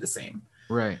treated the same.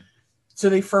 Right. So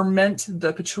they ferment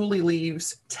the patchouli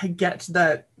leaves to get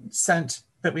that scent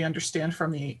that we understand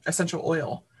from the essential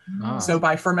oil. Ah. So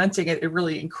by fermenting it, it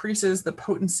really increases the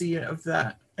potency of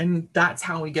that. And that's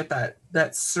how we get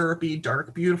that syrupy,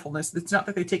 dark beautifulness. It's not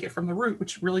that they take it from the root,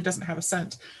 which really doesn't have a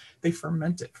scent. They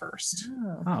ferment it first.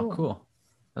 Oh, cool.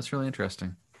 That's really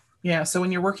interesting. Yeah. So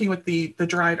when you're working with the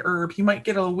dried herb, you might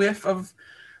get a whiff of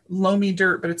loamy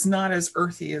dirt, but it's not as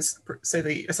earthy as, say,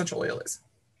 the essential oil is.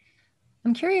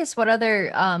 I'm curious what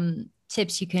other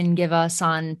tips you can give us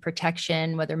on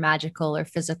protection, whether magical or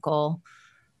physical.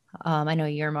 I know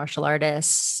you're a martial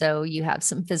artist, so you have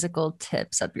some physical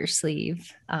tips up your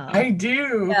sleeve. I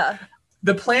do. Yeah.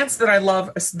 The plants that I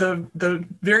love, the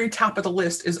very top of the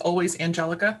list is always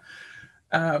Angelica.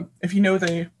 If you know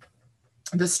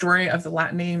the story of the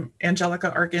Latin name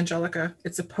Angelica, Archangelica,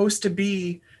 it's supposed to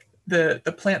be the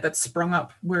plant that sprung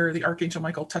up where the Archangel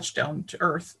Michael touched down to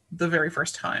earth the very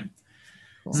first time.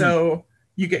 Cool. So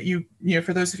you know,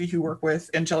 for those of you who work with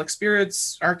angelic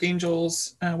spirits,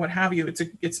 archangels, what have you,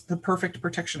 it's the perfect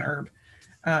protection herb.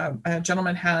 A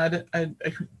gentleman had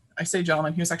I say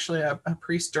gentleman, he was actually a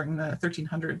priest during the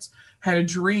 1300s, had a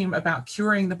dream about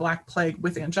curing the Black Plague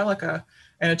with Angelica.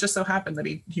 And it just so happened that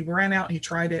he ran out and he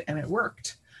tried it and it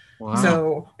worked. Wow.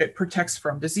 So it protects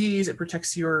from disease. It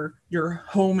protects your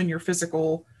home and your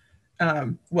physical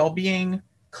well-being.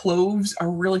 Cloves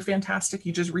are really fantastic.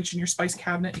 You just reach in your spice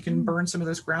cabinet. You can burn some of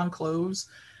those ground cloves.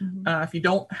 If you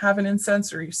don't have an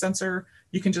incense or your censer,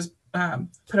 you can just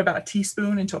put about a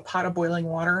teaspoon into a pot of boiling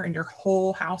water and your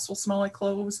whole house will smell like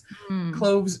cloves.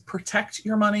 Cloves protect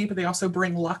your money, but they also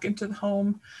bring luck into the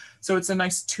home. So it's a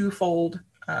nice twofold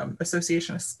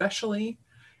association, especially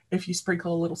if you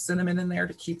sprinkle a little cinnamon in there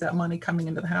to keep that money coming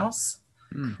into the house.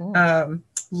 Cool.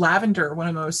 Lavender, one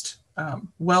of the most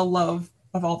well-loved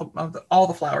of all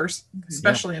the flowers,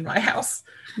 especially in my house.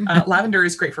 Lavender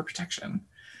is great for protection.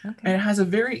 Okay. And it has a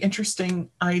very interesting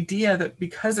idea that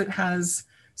because it has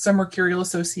some mercurial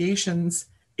associations,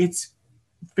 it's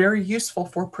very useful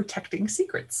for protecting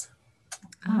secrets.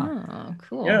 Oh,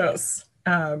 cool. Yes.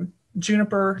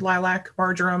 Juniper, lilac,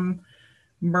 marjoram,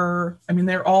 myrrh. I mean,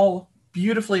 they're all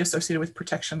beautifully associated with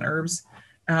protection herbs.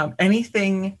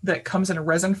 Anything that comes in a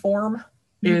resin form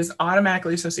is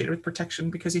automatically associated with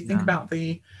protection, because you think about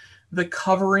the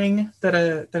covering that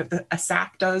a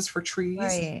sap does for trees.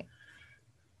 Right.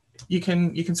 You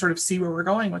can sort of see where we're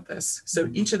going with this. So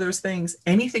each of those things,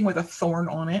 anything with a thorn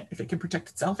on it, if it can protect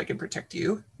itself, it can protect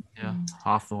you. Yeah,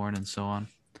 hawthorn and so on.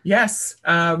 Yes.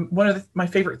 One of my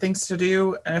favorite things to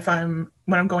do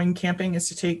when I'm going camping is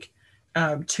to take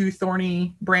 2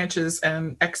 thorny branches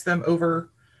and X them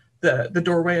over the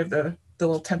doorway of the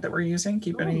little tent that we're using,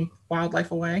 keep any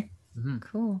wildlife away.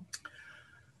 Cool.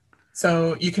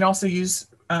 So you can also use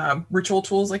ritual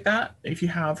tools like that. If you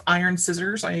have iron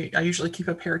scissors, I usually keep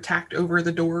a pair tacked over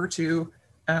the door to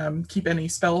keep any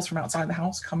spells from outside the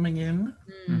house coming in.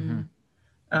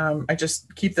 I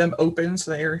just keep them open so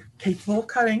they are capable of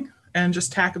cutting, and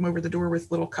just tack them over the door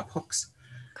with little cup hooks.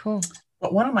 Cool.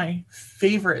 But one of my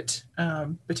favorite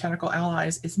botanical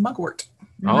allies is mugwort.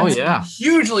 Oh, That's yeah.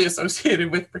 hugely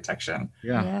associated with protection.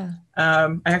 Yeah.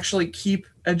 I actually keep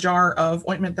a jar of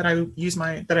ointment that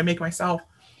I make myself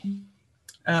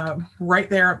right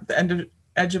there at the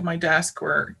edge of my desk,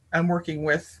 where I'm working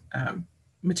with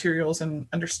materials and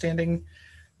understanding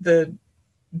the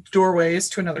doorways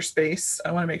to another space.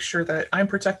 I want to make sure that I'm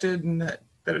protected and that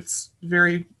it's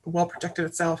very well protected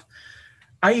itself.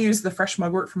 I use the fresh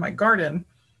mugwort from my garden,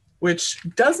 which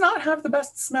does not have the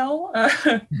best smell.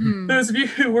 Those of you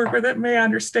who work with it may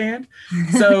understand.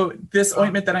 So this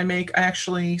ointment that I make, I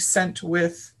actually scent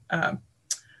with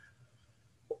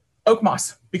oak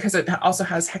moss, because it also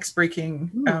has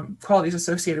hex-breaking qualities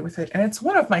associated with it. And it's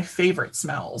one of my favorite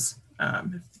smells.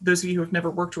 Those of you who have never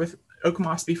worked with oak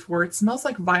moss before, it smells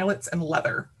like violets and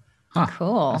leather.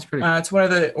 Cool. That's pretty cool. It's one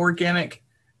of the organic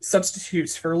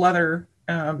substitutes for leather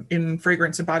in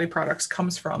fragrance and body products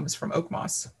is from oak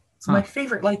moss. It's my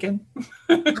favorite lichen.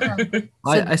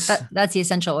 That's the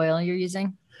essential oil you're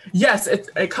using? Yes,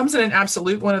 it comes in an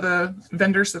absolute. One of the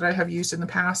vendors that I have used in the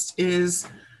past is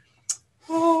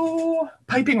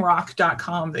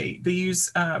pipingrock.com. They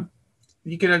use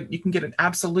you can get an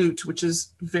absolute, which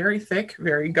is very thick,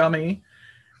 very gummy.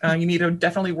 You need to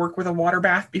definitely work with a water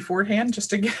bath beforehand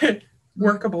just to get it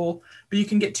workable, but you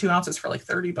can get 2 ounces for like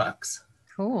 $30.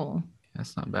 Cool.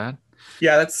 That's not bad.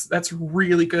 Yeah, that's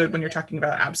really good when you're talking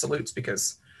about absolutes,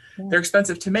 because they're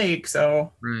expensive to make.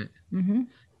 So Right.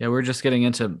 Yeah, we're just getting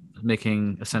into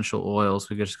making essential oils.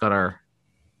 We just got our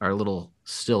little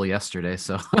still yesterday,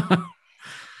 so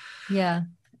Yeah.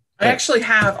 I actually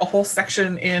have a whole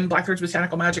section in Blackthorn's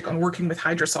Botanical Magic on working with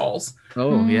hydrosols.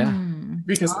 Oh, yeah.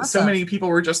 Because so Awesome. many people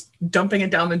were just dumping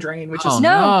it down the drain, which is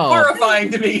no.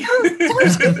 horrifying to me. Don't do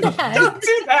that. Don't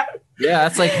do that. Yeah,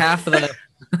 that's like half of the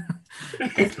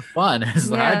fun is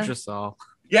the Yeah. hydrosol.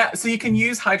 Yeah, so you can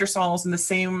use hydrosols in the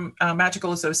same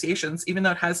magical associations, even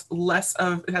though it has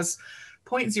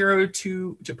 0.02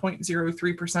 to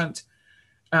 0.03%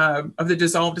 of the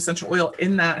dissolved essential oil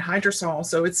in that hydrosol.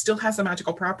 So it still has the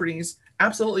magical properties.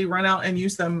 Absolutely run out and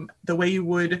use them the way you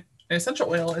would an essential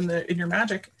oil in your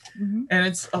magic. Mhm. And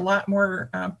it's a lot more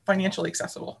financially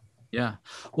accessible. Yeah.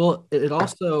 Well, it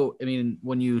also, I mean,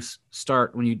 when you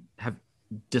have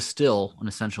distill an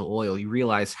essential oil, you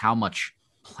realize how much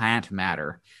plant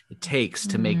matter it takes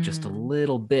to make just a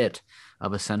little bit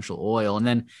of essential oil. And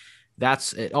then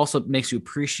it also makes you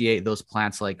appreciate those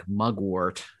plants like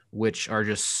mugwort, which are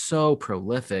just so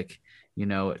prolific. You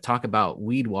know, talk about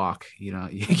weed walk, you know,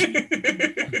 you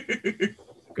can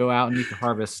go out and you can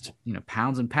harvest, you know,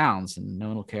 pounds and pounds and no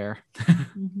one will care.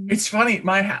 It's funny.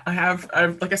 I've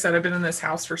like I said, I've been in this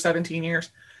house for 17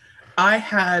 years. I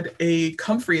had a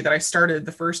comfrey that I started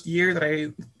the first year that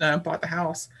I bought the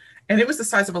house, and it was the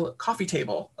size of a coffee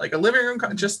table, like a living room,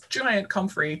 just giant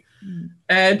comfrey.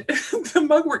 And the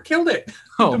mugwort killed it.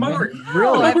 Oh, The mugwort, man,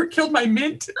 really? the mugwort killed my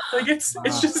mint. Like it's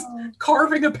just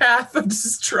carving a path of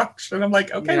destruction. I'm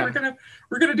like, okay, Yeah.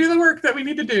 we're gonna do the work that we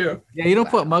need to do. Yeah, you don't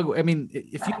put mugwort. I mean,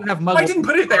 if you have I mugwort, didn't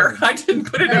put it there. I didn't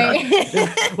put it there.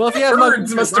 Right. well, if you have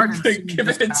Birds mugwort, must have in your garden, given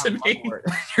you just it to have me. mugwort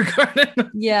in your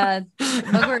garden. Yeah,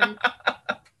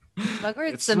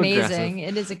 mugwort's It's amazing.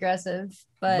 It is aggressive,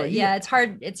 but But yeah, it's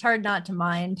hard. It's hard not to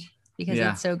mind because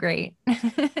Yeah. it's so great.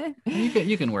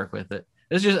 You can work with it.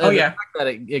 It's just Oh, the yeah. fact that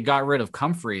it got rid of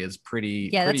comfrey is pretty.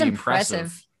 Yeah, that's pretty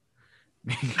impressive.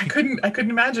 I couldn't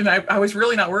imagine. I was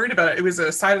really not worried about it. It was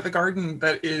a side of the garden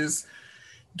that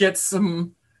gets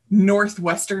some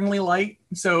northwesternly light,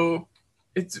 so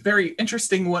it's very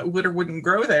interesting what would or wouldn't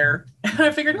grow there. And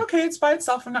I figured, okay, it's by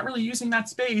itself. I'm not really using that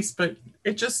space, but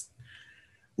it just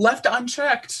left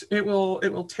unchecked, it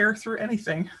will tear through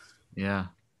anything. Yeah.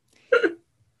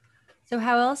 So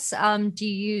how else do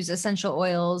you use essential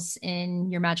oils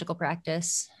in your magical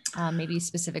practice? Maybe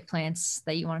specific plants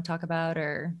that you want to talk about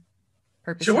or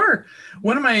purposes? Sure.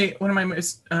 One of my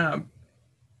most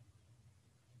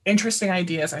interesting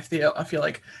ideas, I feel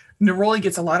like neroli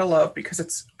gets a lot of love because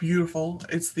it's beautiful.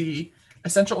 It's the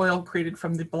essential oil created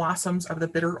from the blossoms of the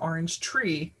bitter orange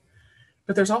tree.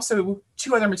 But there's also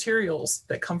two other materials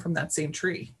that come from that same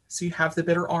tree. So you have the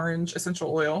bitter orange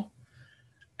essential oil,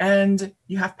 and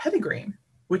you have petitgrain,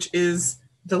 which is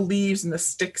the leaves and the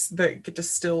sticks that get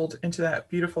distilled into that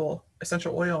beautiful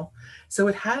essential oil. So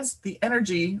it has the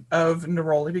energy of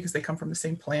neroli because they come from the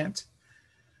same plant,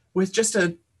 with just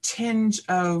a tinge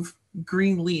of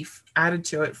green leaf added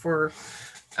to it for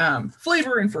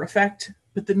flavor and for effect.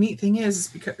 But the neat thing is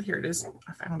because here it is,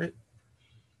 I found it.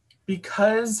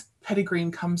 Because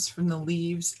petitgrain comes from the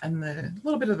leaves and the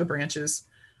little bit of the branches,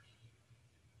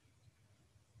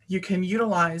 you can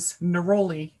utilize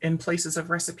neroli in places of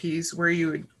recipes where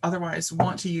you would otherwise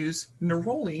want to use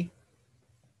neroli,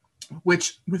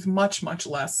 which with much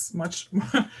less, much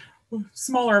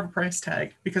smaller of a price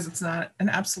tag because it's not an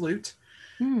absolute.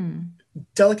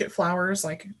 Delicate flowers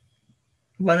like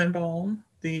lemon balm,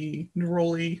 the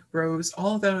neroli rose,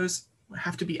 all of those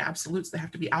have to be absolutes. They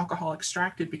have to be alcohol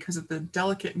extracted because of the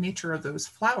delicate nature of those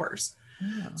flowers.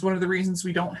 It's one of the reasons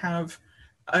we don't have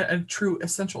a true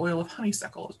essential oil of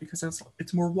honeysuckle, is because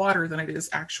it's more water than it is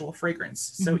actual fragrance.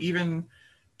 So even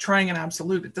trying an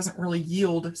absolute, it doesn't really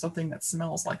yield something that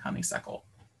smells like honeysuckle.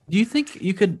 Do you think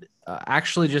you could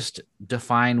actually just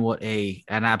define what an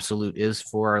absolute is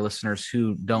for our listeners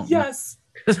who don't? Yes.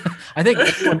 I think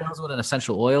everyone knows what an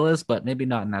essential oil is, but maybe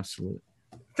not an absolute.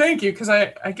 Thank you, because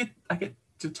I get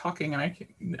to talking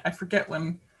and I forget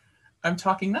when I'm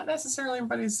talking. Not necessarily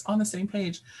everybody's on the same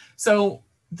page. So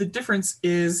the difference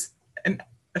is an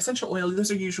essential oil.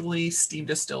 Those are usually steam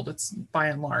distilled. It's by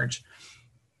and large.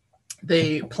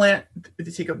 They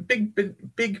take a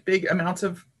big amounts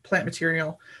of plant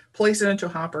material, place it into a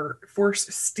hopper,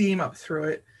 force steam up through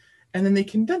it, and then they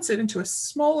condense it into a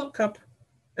small little cup.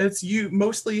 It's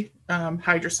mostly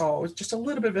hydrosol with just a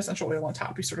little bit of essential oil on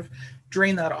top. You sort of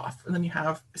drain that off, and then you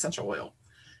have essential oil.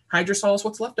 Hydrosol is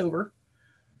what's left over.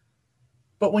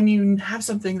 But when you have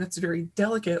something that's very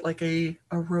delicate, like a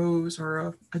rose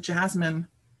or a jasmine,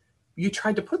 you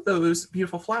tried to put those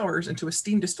beautiful flowers into a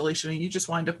steam distillation, and you just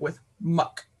wind up with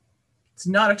muck. It's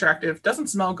not attractive, doesn't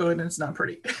smell good, and it's not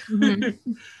pretty.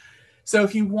 So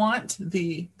if you want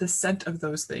the scent of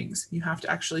those things, you have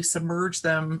to actually submerge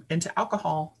them into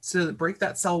alcohol to break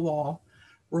that cell wall,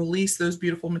 release those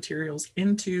beautiful materials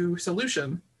into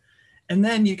solution, and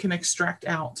then you can extract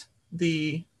out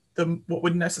the what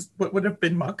would have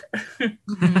been muck,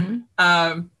 Mhm.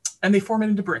 and they form it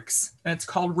into bricks, and it's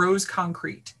called rose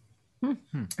concrete.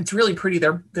 Hmm. It's really pretty.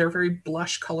 They're very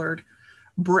blush colored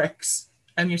bricks,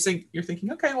 and you're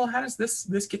thinking, okay, well, how does this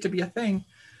get to be a thing?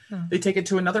 They take it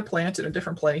to another plant in a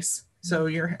different place, so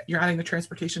you're adding the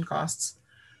transportation costs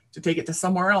to take it to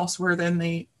somewhere else, where then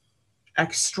they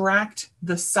extract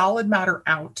the solid matter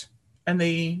out, and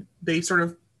they sort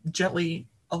of gently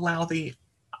allow the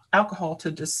alcohol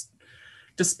to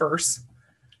disperse,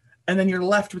 and then you're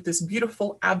left with this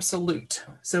beautiful absolute.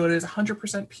 So it is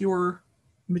 100% pure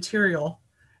material.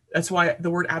 That's why the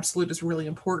word absolute is really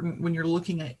important when you're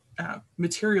looking at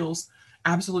materials.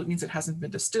 Absolute means it hasn't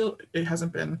been distilled, it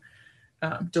hasn't been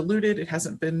diluted, it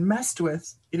hasn't been messed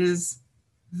with. It is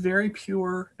very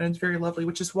pure and it's very lovely,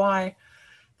 which is why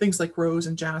things like rose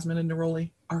and jasmine and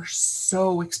neroli are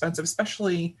so expensive,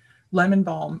 especially lemon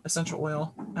balm essential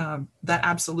oil. That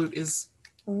absolute is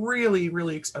really,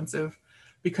 really expensive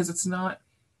because it's not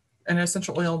an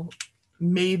essential oil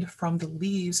made from the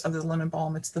leaves of the lemon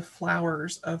balm. It's the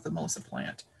flowers of the Melissa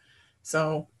plant.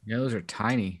 So Yeah, those are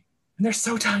tiny. and they're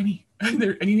so tiny, and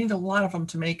you need a lot of them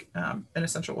to make an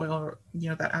essential oil, or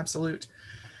that absolute.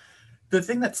 The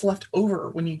thing that's left over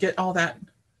when you get all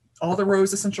the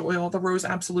rose essential oil, the rose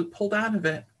absolute pulled out of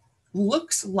it,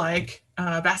 looks like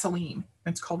Vaseline.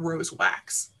 It's called rose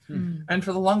wax. Mm. And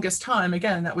for the longest time,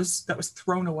 again, that was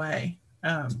thrown away.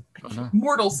 Uh-huh.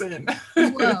 Mortal sin.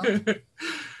 Wow.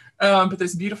 But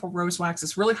this beautiful rose wax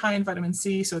is really high in vitamin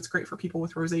C, so it's great for people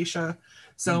with rosacea.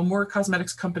 So more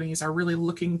cosmetics companies are really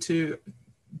looking to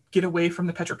get away from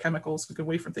the petrochemicals, get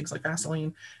away from things like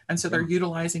Vaseline. And so they're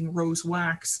utilizing rose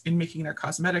wax in making their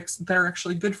cosmetics. They're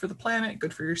actually good for the planet,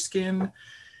 good for your skin.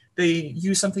 They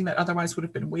use something that otherwise would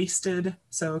have been wasted.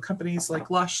 So companies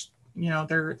like Lush,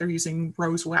 they're using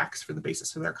rose wax for the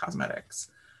basis of their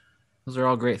cosmetics. Those are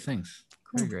all great things.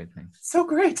 Very great things. So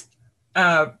great.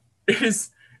 It is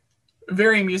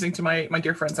very amusing to my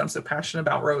dear friends. I'm so passionate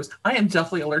about rose. I am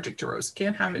deathly allergic to rose.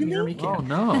 Can't have it near me. Oh Can't.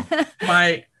 no.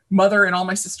 My mother and all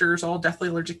my sisters all deathly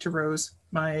allergic to rose.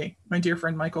 My dear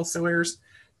friend Michael swears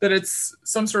that it's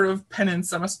some sort of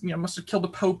penance. I must have killed a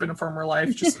pope in a former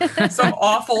life. Just some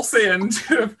awful sin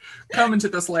to have come into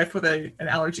this life with an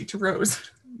allergy to rose.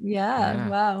 Yeah.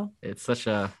 Wow. It's such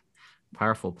a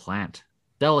powerful plant.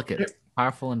 Delicate,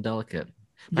 powerful and delicate.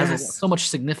 It has so much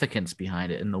significance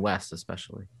behind it in the West,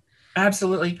 especially.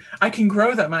 Absolutely. I can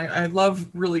grow them. I love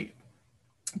really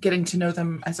getting to know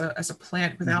them as a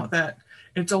plant without that.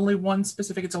 It's only one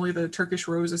specific, it's only the Turkish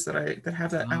roses that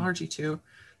have that allergy to.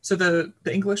 So the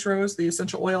English rose, the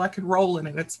essential oil, I could roll in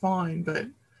it, it's fine. But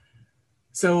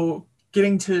so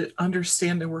getting to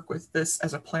understand and work with this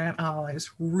as a plant ally is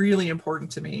really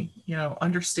important to me.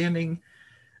 Understanding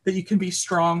that you can be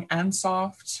strong and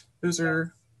soft. Those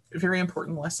are very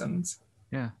important lessons.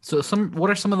 Yeah. So what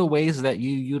are some of the ways that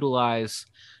you utilize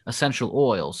essential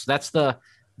oils? That's the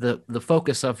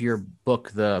focus of your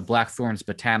book, the Blackthorn's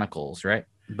Botanicals, right?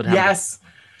 Yes.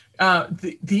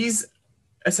 These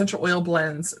essential oil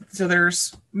blends. So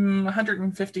there's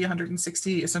 150,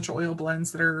 160 essential oil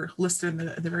blends that are listed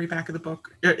in the very back of the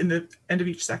book, in the end of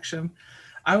each section.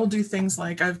 I will do things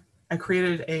like I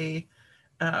created a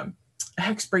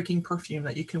hex-breaking perfume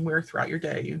that you can wear throughout your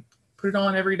day. You put it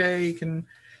on every day. You can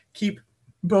keep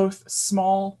both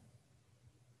small,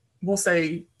 we'll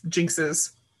say,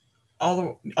 jinxes,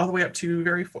 all the way up to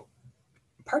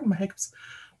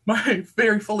my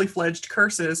very fully fledged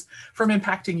curses from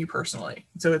impacting you personally.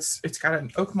 So it's got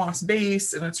an oak moss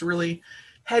base, and it's really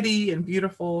heady and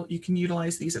beautiful. You can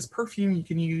utilize these as perfume. You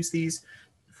can use these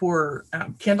for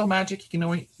candle magic. You can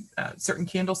know certain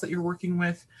candles that you're working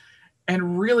with,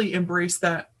 and really embrace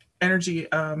that energy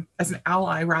as an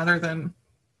ally rather than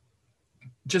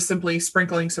just simply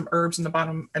sprinkling some herbs in the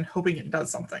bottom and hoping it does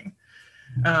something.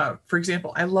 For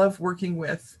example, I love working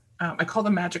with, I call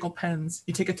them magical pens.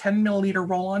 You take a 10 milliliter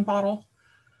roll-on bottle.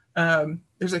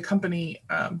 There's a company,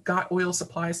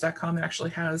 gotoilsupplies.com, that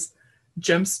actually has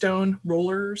gemstone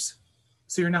rollers.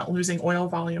 So you're not losing oil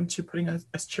volume to putting a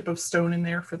chip of stone in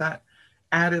there for that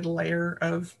added layer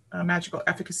of magical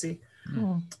efficacy.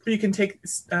 Cool. But you can take,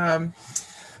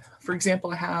 for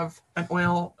example, I have an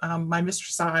oil, my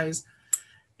Mistress Size.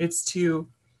 It's to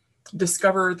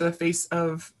discover the face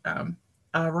of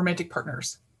romantic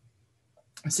partners.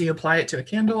 So you apply it to a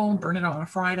candle, burn it on a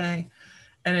Friday,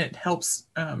 and it helps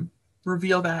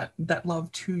reveal that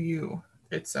love to you.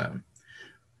 It's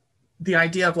the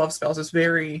idea of love spells is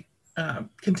very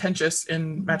contentious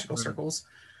in magical circles.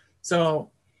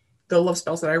 So the love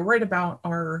spells that I write about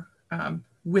are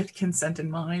with consent in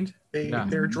mind.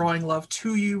 They're drawing love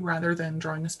to you rather than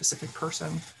drawing a specific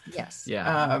person. Yes.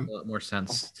 Yeah. A lot more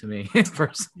sense to me.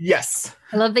 Yes.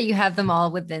 I love that you have them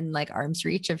all within like arm's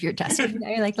reach of your desk. Now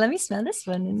you're like, let me smell this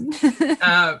one.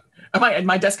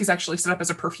 My desk is actually set up as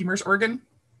a perfumer's organ.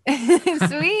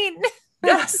 Sweet.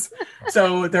 Yes.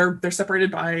 So they're separated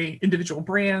by individual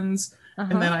brands.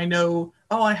 And then I know,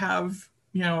 I have,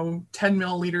 10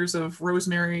 milliliters of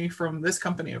rosemary from this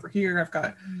company over here. I've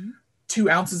got 2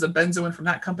 ounces of benzoin from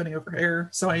that company over here.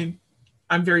 So I'm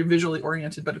very visually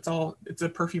oriented, but it's a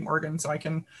perfume organ. So I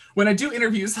can, when I do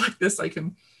interviews like this,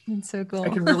 That's so cool. I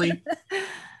can really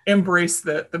embrace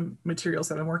the materials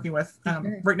that I'm working with.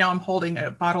 Right now I'm holding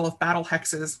a bottle of Battle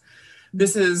Hexes.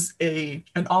 This is an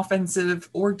offensive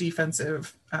or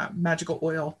defensive magical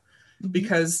oil,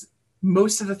 because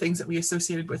most of the things that we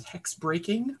associated with hex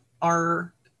breaking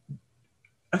are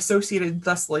associated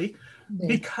thusly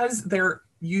because they're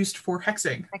used for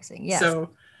hexing. Yes. So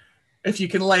if you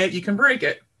can lay it, you can break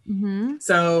it.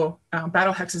 So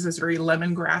Battle Hexes is very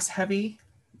lemongrass heavy.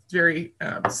 It's very,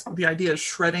 the idea is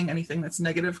shredding anything that's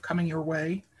negative coming your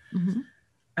way.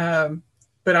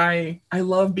 But I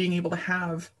love being able to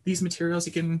have these materials.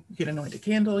 You can anoint a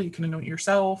candle, you can anoint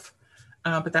yourself.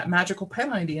 But that magical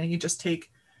pen idea, you just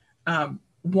take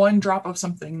 1 drop of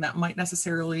something that might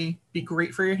necessarily be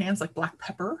great for your hands, like black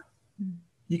pepper.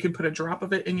 You can put a drop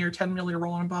of it in your 10 milliliter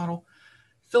roll-on bottle,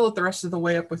 fill it the rest of the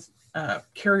way up with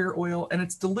carrier oil, and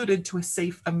it's diluted to a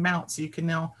safe amount. So you can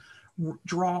now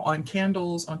draw on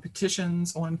candles, on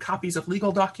petitions, on copies of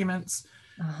legal documents,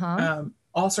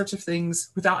 all sorts of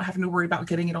things without having to worry about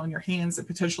getting it on your hands and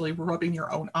potentially rubbing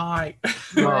your own eye.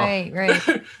 Right.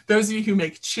 Those of you who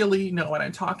make chili know what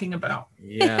I'm talking about.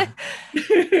 Yeah.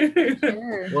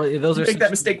 Sure. Well, those are make that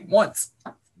mistake once.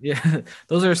 Yeah,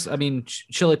 those are. I mean,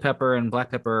 chili pepper and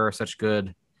black pepper are such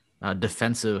good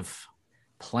defensive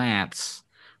plants,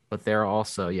 but they're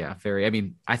also very. I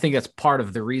mean, I think that's part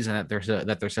of the reason that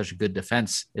they're such a good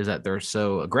defense is that they're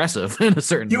so aggressive in a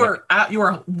certain. You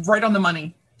are right on the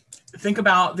money. Think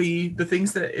about the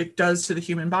things that it does to the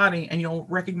human body, and you'll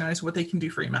recognize what they can do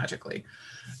for you magically.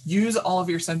 Use all of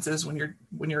your senses when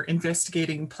you're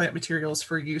investigating plant materials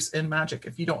for use in magic.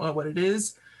 If you don't know what it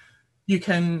is, you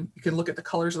can look at the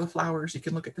colors of the flowers. You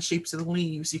can look at the shapes of the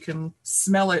leaves. You can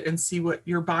smell it and see what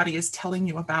your body is telling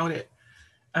you about it.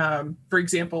 For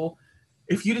example,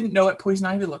 if you didn't know what poison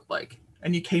ivy looked like,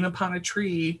 and you came upon a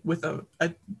tree with a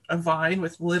vine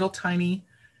with little tiny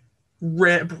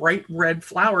bright red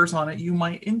flowers on it, you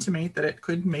might intimate that it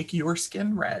could make your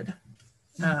skin red.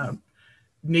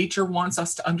 Nature wants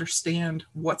us to understand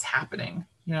what's happening.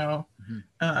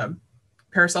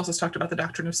 Paracelsus talked about the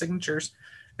doctrine of signatures,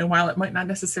 and while it might not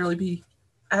necessarily be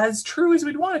as true as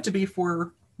we'd want it to be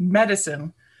for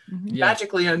medicine,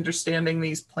 magically understanding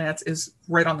these plants is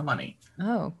right on the money.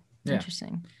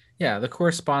 Interesting. The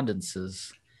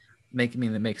correspondences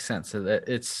make sense. So that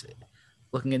it's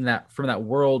looking in that from that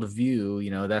world view,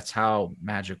 that's how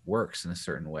magic works in a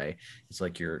certain way. It's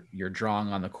like you're drawing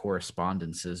on the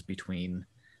correspondences between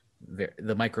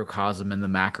the microcosm and the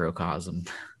macrocosm.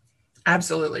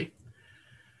 Absolutely.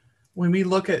 When we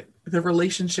look at the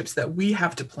relationships that we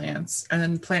have to plants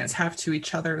and plants have to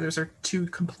each other, those are 2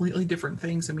 completely different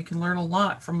things. And we can learn a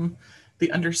lot from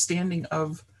the understanding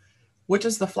of what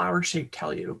does the flower shape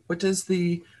tell you? What does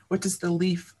the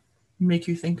leaf make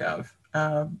you think of?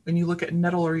 When you look at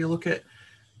nettle or you look at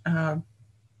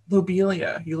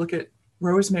lobelia, you look at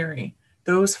rosemary,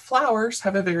 those flowers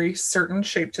have a very certain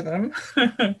shape to them.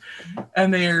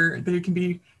 And they can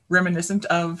be reminiscent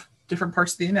of different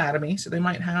parts of the anatomy. So they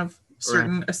might have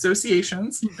certain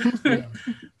associations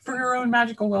for your own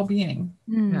magical well-being.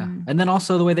 Yeah. And then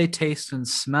also the way they taste and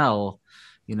smell,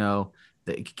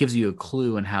 that gives you a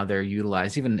clue in how they're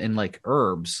utilized, even in like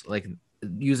herbs, like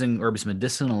using herbs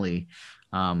medicinally.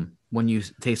 When you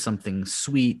taste something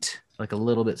sweet, like a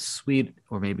little bit sweet,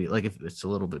 or maybe like if it's a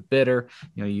little bit bitter,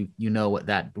 you know what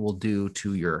that will do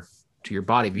to your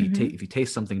body. If you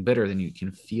taste something bitter, then you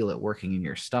can feel it working in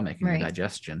your stomach and your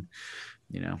digestion.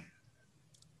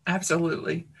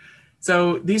 Absolutely.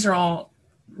 So these are all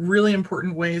really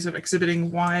important ways of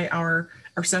exhibiting why our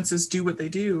senses do what they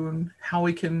do and how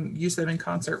we can use them in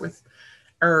concert with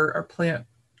our plant.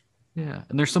 Yeah.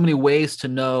 And there's so many ways to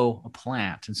know a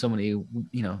plant and so many,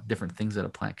 different things that a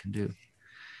plant can do.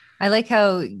 I like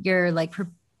how you're like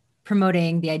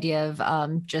promoting the idea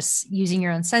of just using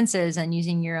your own senses and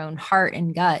using your own heart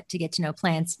and gut to get to know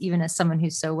plants, even as someone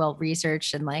who's so well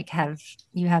researched and like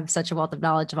you have such a wealth of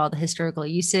knowledge of all the historical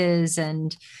uses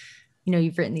and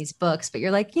you've written these books, but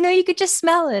you're like, you could just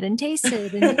smell it and taste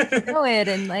it and know it.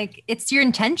 And like, it's your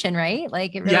intention, right?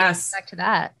 Like it really Yes. goes back to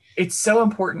that. It's so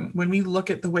important when we look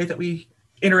at the way that we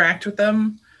interact with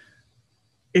them.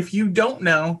 If you don't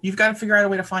know, you've got to figure out a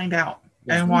way to find out.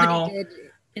 Yeah, and somebody while did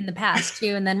in the past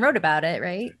too, and then wrote about it,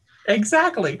 right?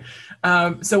 Exactly.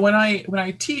 So when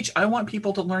I teach, I want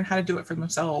people to learn how to do it for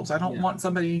themselves. I don't want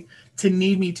somebody to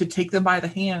need me to take them by the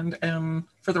hand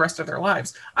for the rest of their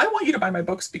lives. I want you to buy my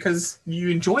books because you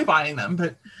enjoy buying them,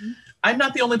 but I'm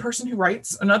not the only person who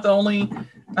writes. I'm not the only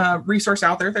resource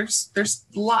out there. There's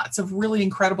lots of really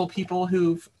incredible people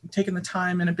who've taken the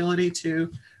time and ability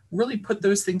to really put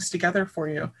those things together for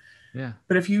you. Yeah.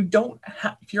 But if you don't,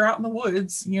 if you're out in the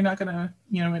woods, you're not gonna,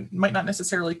 it might not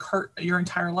necessarily cart your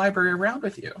entire library around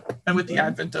with you. And with the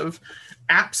advent of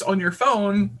apps on your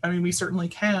phone, I mean, we certainly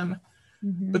can.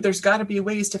 But there's got to be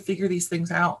ways to figure these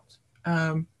things out.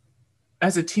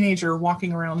 As a teenager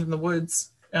walking around in the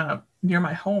woods near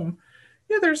my home,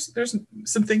 there's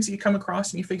some things that you come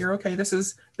across and you figure, okay, this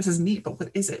is neat, but what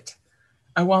is it?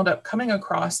 I wound up coming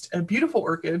across a beautiful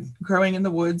orchid growing in the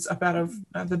woods up out of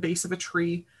the base of a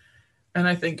tree. And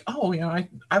I think,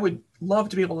 I would love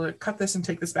to be able to cut this and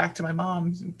take this back to my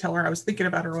mom and tell her I was thinking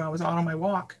about her when I was on my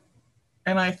walk.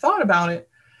 And I thought about it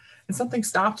and something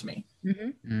stopped me.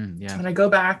 And I go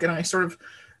back and I sort of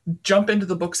jump into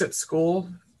the books at school,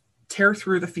 tear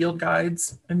through the field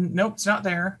guides, and nope, it's not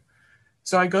there.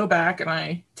 So I go back and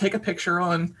I take a picture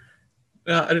on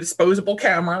a disposable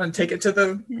camera and take it to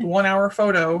the 1 hour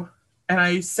photo. And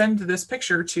I send this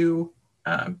picture to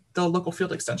the local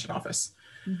field extension office.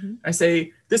 I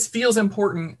say, this feels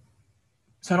important,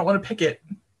 so I don't want to pick it,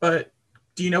 but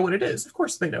do you know what it is? Of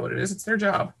course they know what it is. It's their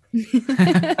job.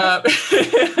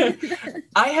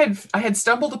 I had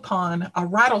stumbled upon a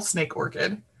rattlesnake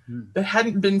orchid that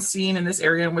hadn't been seen in this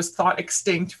area and was thought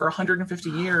extinct for 150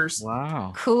 years.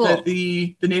 Wow. Cool. That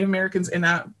the Native Americans in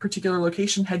that particular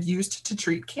location had used to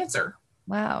treat cancer.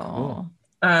 Wow.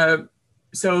 Cool.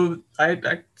 So I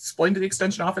explained to the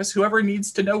extension office, whoever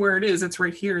needs to know where it is, it's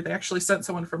right here. They actually sent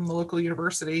someone from the local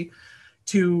university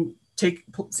to take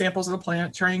samples of the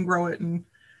plant, try and grow it, and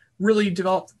really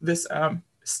develop this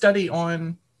study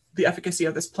on the efficacy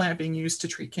of this plant being used to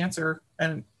treat cancer,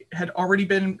 and it had already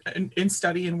been in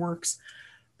study and works.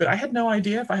 But I had no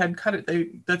idea if I had cut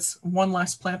it. That's one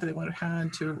less plant that they would have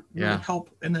had to really help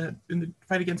in the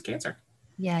fight against cancer.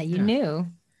 Yeah, you knew.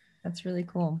 That's really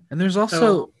cool. And there's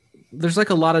also there's like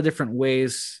a lot of different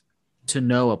ways to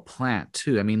know a plant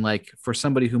too. I mean, like for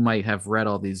somebody who might have read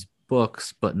all these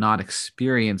books but not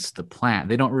experienced the plant,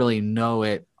 they don't really know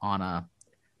it on a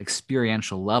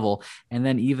experiential level. And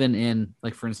then even in,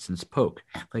 like, for instance, poke,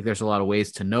 like there's a lot of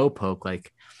ways to know poke,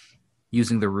 like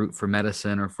using the root for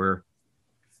medicine or for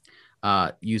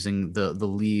using the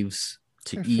leaves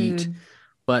to eat. Food.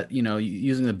 But,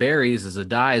 using the berries as a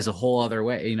dye is a whole other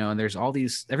way, and there's all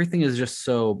these, everything is just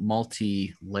so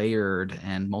multi-layered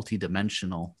and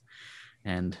multi-dimensional.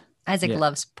 And Isaac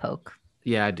loves poke.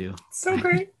 Yeah, I do. So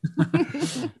great.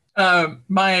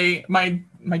 My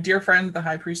dear friend, the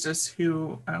high priestess,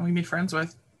 who we made friends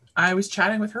with, I was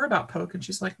chatting with her about poke, and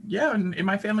she's like, yeah, and in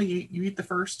my family, you eat the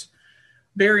first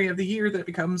berry of the year that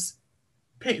becomes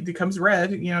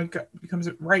red, becomes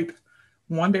ripe.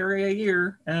 One berry a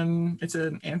year, and it's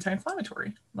an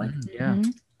anti-inflammatory. Like,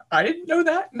 I didn't know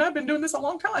that, and I've been doing this a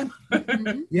long time.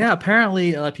 Yeah,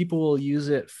 apparently people will use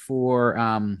it for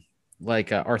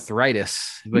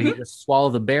arthritis, but you just swallow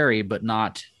the berry but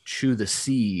not chew the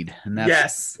seed, and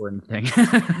that's an important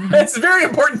thing. That's a very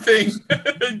important thing.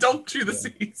 Don't chew the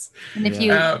seeds. And if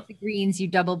you eat the greens, you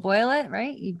double boil it,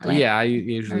 right? I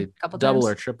usually double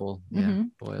or triple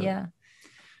boil it. Yeah.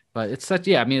 But it's such,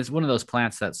 it's one of those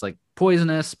plants that's like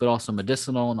poisonous, but also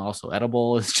medicinal and also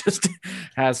edible. It's just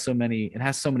has so many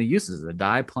uses. A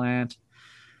dye plant,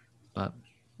 but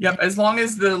as long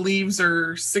as the leaves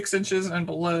are 6 inches and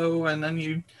below, and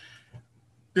then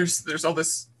there's all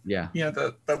this,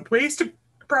 the ways to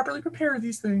properly prepare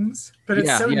these things. But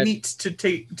it's neat to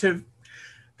take to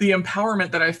the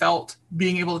empowerment that I felt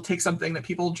being able to take something that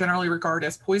people generally regard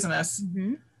as poisonous.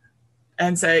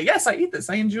 And say, yes, I eat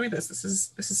this. I enjoy this. This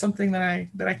is something that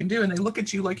I can do. And they look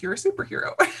at you like you're a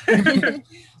superhero.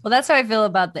 Well, that's how I feel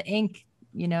about the ink.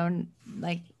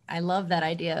 Like I love that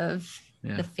idea of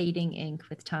the fading ink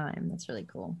with time. That's really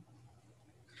cool.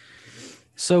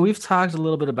 So we've talked a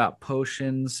little bit about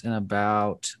potions and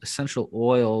about essential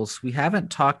oils. We haven't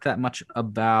talked that much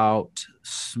about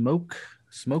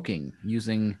smoking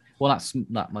using. Well,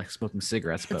 not like smoking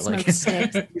cigarettes, but like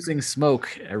using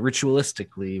smoke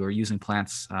ritualistically, or using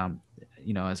plants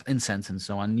as incense and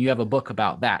so on. You have a book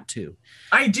about that too.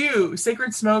 I do.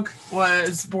 Sacred Smoke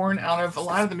was born out of a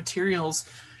lot of the materials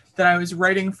that I was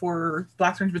writing for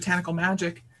Blackthorn's Botanical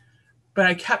Magic, but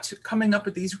I kept coming up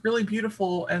with these really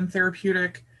beautiful and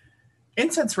therapeutic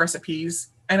incense recipes.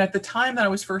 And at the time that I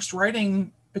was first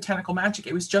writing Botanical Magic,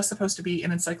 it was just supposed to be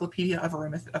an encyclopedia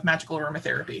of magical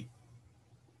aromatherapy.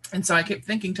 And so I kept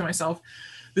thinking to myself,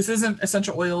 this isn't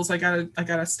essential oils. I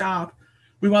gotta stop.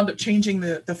 We wound up changing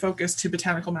the focus to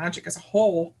Botanical Magic as a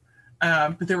whole.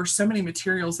 But there were so many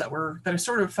materials that I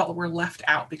sort of felt were left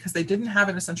out because they didn't have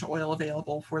an essential oil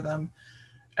available for them.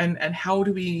 And how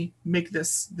do we make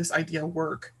this idea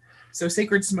work? So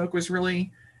Sacred Smoke was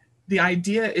really, the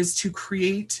idea is to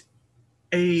create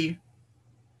a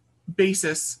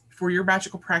basis for your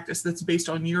magical practice that's based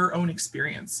on your own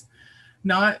experience,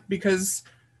 not because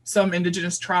some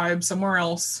indigenous tribe somewhere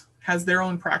else has their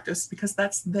own practice, because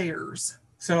that's theirs.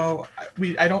 So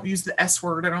I don't use the S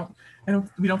word.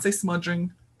 We don't say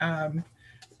smudging.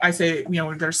 I say,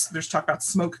 there's talk about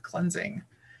smoke cleansing.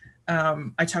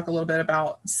 I talk a little bit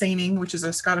about seining, which is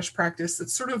a Scottish practice.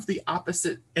 It's sort of the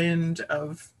opposite end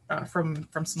of from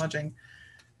smudging,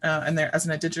 and there as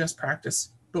an indigenous practice.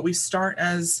 But we start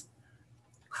as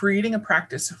creating a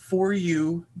practice for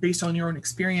you based on your own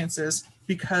experiences,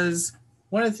 because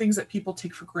one of the things that people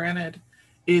take for granted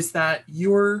is that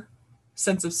your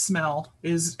sense of smell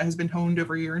has been honed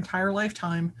over your entire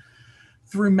lifetime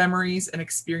through memories and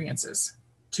experiences.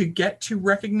 To get to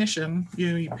recognition,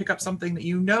 you pick up something that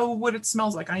you know what it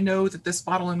smells like. I know that this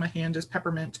bottle in my hand is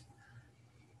peppermint,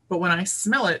 but when I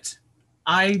smell it,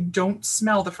 I don't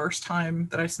smell the first time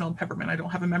that I smelled peppermint. I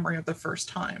don't have a memory of the first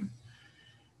time.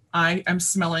 I am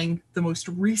smelling the most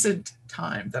recent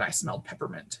time that I smelled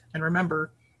peppermint and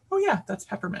remember, oh yeah, that's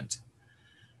peppermint.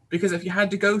 Because if you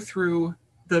had to go through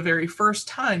the very first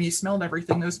time you smelled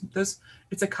everything, those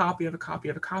it's a copy of a copy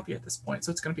of a copy at this point,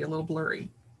 so it's going to be a little blurry.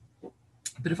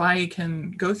 But if I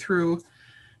can go through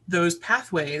those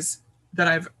pathways that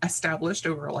I've established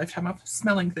over a lifetime of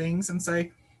smelling things and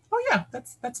say, oh yeah,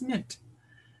 that's mint,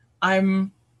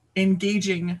 I'm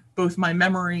engaging both my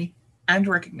memory and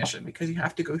recognition, because you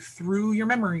have to go through your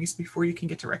memories before you can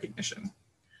get to recognition.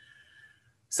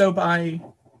 So by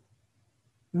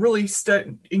really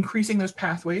increasing those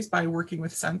pathways by working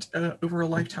with scent over a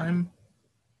lifetime,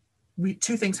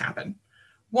 two things happen.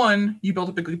 One, you build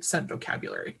up a good scent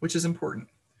vocabulary, which is important.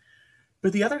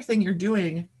 But the other thing you're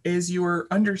doing is you're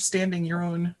understanding your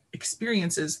own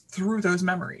experiences through those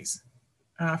memories.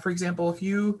 For example, if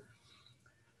you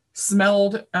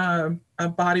smelled a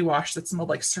body wash that smelled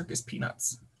like circus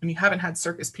peanuts, and you haven't had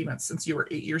circus peanuts since you were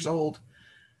 8 years old,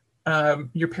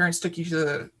 your parents took you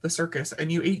to the circus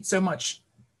and you ate so much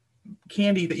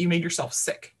candy that you made yourself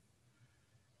sick,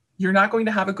 you're not going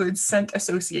to have a good scent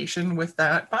association with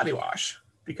that body wash,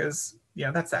 because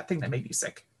that's that thing that made you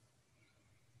sick.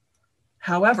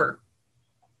 However,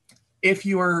 if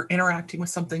you are interacting with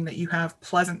something that you have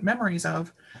pleasant memories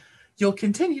of, you'll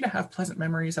continue to have pleasant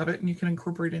memories of it, and you can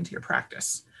incorporate it into your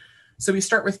practice. So we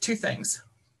start with two things,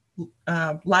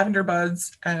 lavender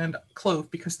buds and clove,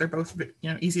 because they're both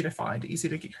easy to find, easy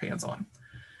to get your hands on.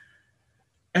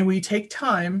 And we take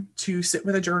time to sit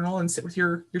with a journal and sit with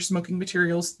your smoking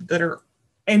materials that are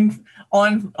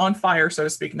on fire, so to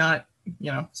speak, not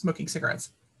smoking cigarettes,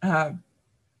 and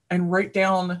write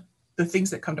down the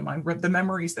things that come to mind, the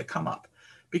memories that come up,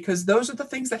 because those are the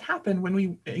things that happen when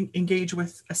we engage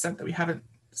with a scent that we haven't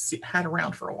had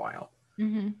around for a while.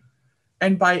 Mm-hmm.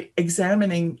 And by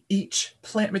examining each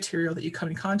plant material that you come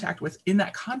in contact with in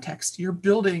that context, you're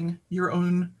building your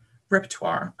own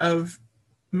repertoire of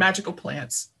magical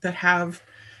plants that have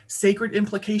sacred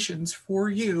implications for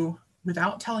you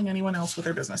without telling anyone else what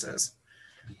their business is.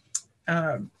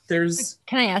 Can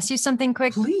I ask you something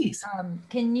quick? Please.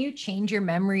 Can you change your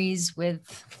memories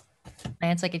with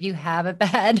plants? Like if you have a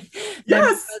bad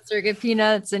yes circuit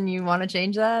peanuts and you want to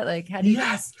change that, like how do you?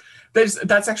 Yes,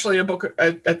 that's actually a book.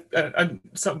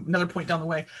 So another point down the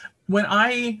way, when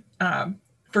I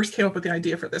first came up with the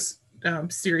idea for this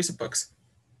series of books,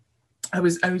 I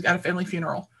was at a family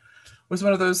funeral. It was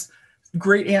one of those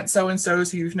great aunt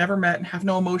so-and-sos who you've never met and have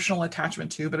no emotional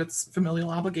attachment to, but it's familial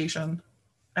obligation.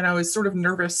 And I was sort of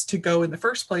nervous to go in the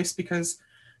first place because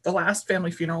the last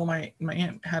family funeral, my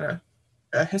aunt had a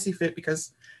hissy fit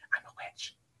because I'm a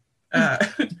witch.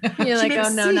 You're like,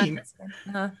 oh no, not this one.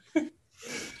 Uh-huh.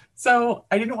 So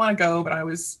I didn't want to go, but I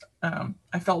was,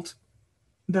 I felt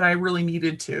that I really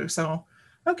needed to. So,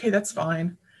 okay, that's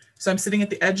fine. So I'm sitting at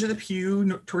the edge of the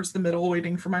pew towards the middle,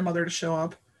 waiting for my mother to show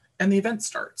up, and the event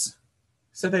starts.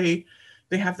 So they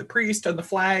have the priest and the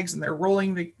flags, and they're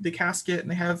rolling the casket,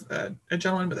 and they have a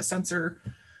gentleman with a censer,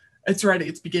 It's ready.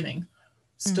 It's beginning.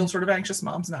 Still sort of anxious.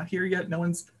 Mom's not here yet. I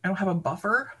don't have a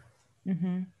buffer.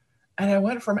 Mm-hmm. And I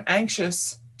went from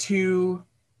anxious to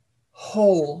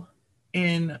whole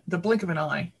in the blink of an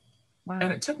eye. Wow.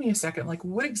 And it took me a second. Like,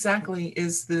 what exactly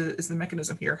is the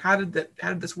mechanism here? How did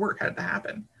this work? How did that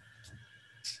happen?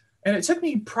 And it took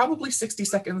me probably 60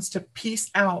 seconds to piece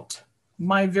out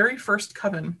my very first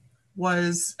coven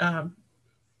was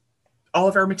all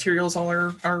of our materials, all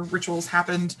our rituals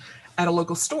happened at a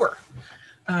local store.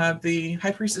 The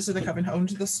high priestess of the coven owned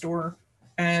the store,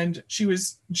 and she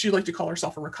liked to call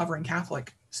herself a recovering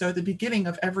Catholic. So at the beginning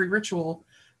of every ritual,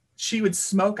 she would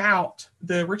smoke out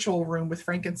the ritual room with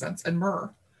frankincense and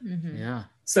myrrh. Mm-hmm. Yeah.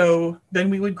 So then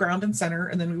we would ground and center,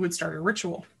 and then we would start a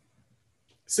ritual.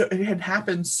 So it had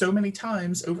happened so many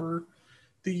times over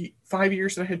the 5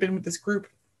 years that I had been with this group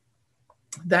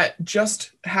that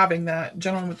just having that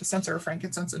gentleman with the censer of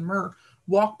frankincense and myrrh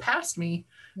walk past me,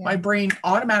 my brain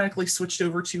automatically switched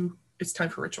over to it's time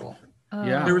for ritual. Oh.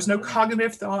 Yeah. There was no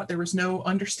cognitive thought. There was no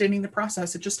understanding the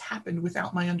process. It just happened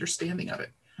without my understanding of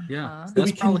it. Yeah. So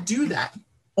we can do that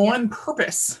on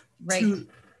purpose Right. to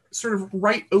sort of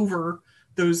write over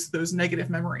those negative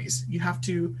memories. You have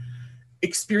to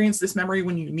experience this memory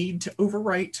when you need to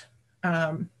overwrite.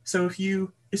 So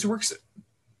it works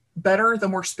better the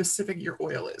more specific your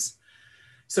oil is.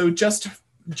 So just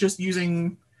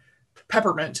using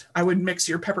peppermint, I would mix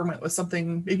your peppermint with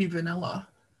something, maybe vanilla,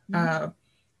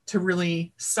 to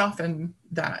really soften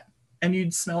that. And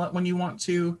you'd smell it when you want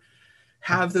to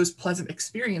have those pleasant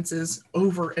experiences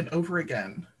over and over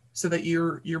again, so that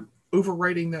you're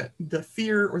overwriting the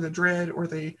fear or the dread or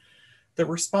the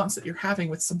response that you're having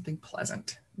with something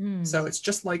pleasant. So it's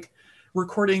just like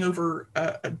recording over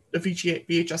a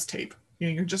VHS tape.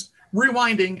 You're just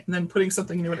rewinding and then putting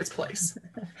something new in its place.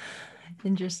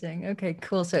 Interesting. Okay,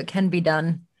 cool. So it can be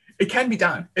done. It can be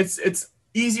done. It's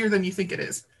easier than you think it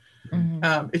is.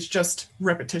 Mm-hmm. It's just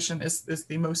repetition is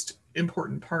the most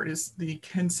important part, is the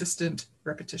consistent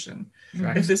repetition.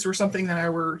 Right. If this were something that I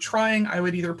were trying, I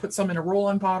would either put some in a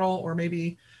roll-on bottle or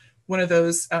maybe one of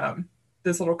those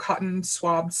little cotton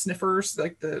swab sniffers,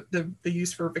 like they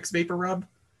use for Vicks Vapor Rub,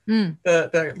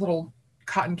 the little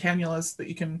cotton cannulas that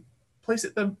you can place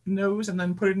at the nose and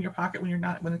then put it in your pocket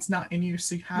when it's not in use,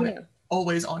 so you have it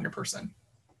always on your person.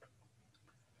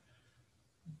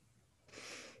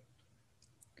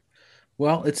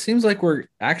 Well, it seems like we're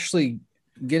actually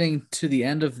getting to the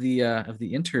end of the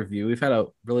interview. We've had a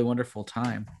really wonderful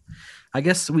time. I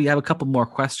guess we have a couple more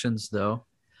questions though.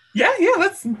 Yeah.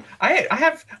 I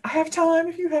have time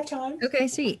if you have time. Okay,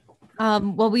 sweet.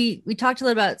 Well, we talked a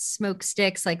little about smoke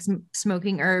sticks, like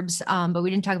smoking herbs, but we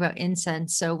didn't talk about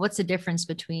incense. So what's the difference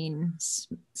between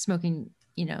smoking,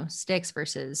 sticks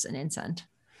versus an incense?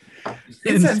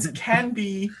 Incense can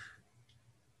be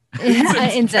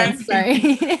incense,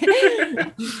 sorry.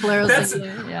 Plural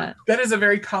singular, yeah. That is a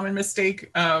very common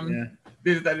mistake.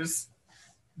 It's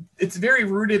very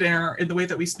rooted in the way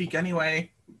that we speak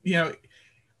anyway.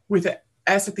 With the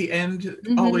S at the end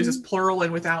always is plural,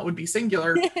 and without would be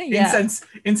singular. Yeah.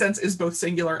 Incense is both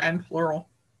singular and plural.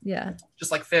 Yeah.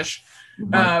 Just like fish.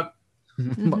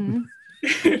 Mhm.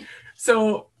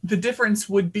 So the difference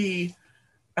would be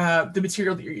the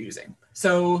material that you're using.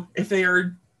 So if they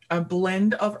are a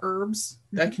blend of herbs,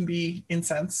 that can be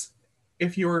incense.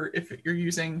 If you're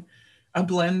using a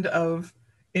blend of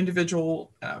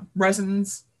individual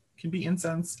resins, can be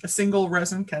incense. A single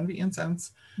resin can be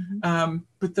incense.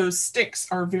 But those sticks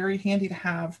are very handy to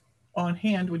have on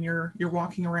hand when you're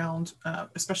walking around,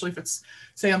 especially if it's,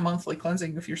 say, a monthly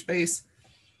cleansing of your space.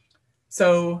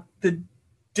 So the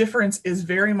difference is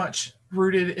very much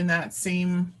rooted in that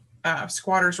same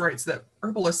squatter's rights that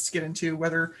herbalists get into,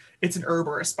 whether it's an herb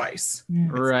or a spice.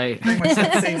 Right. Pretty much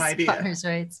the same idea. Squatter's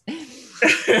rights.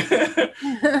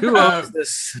 Who owns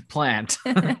this plant?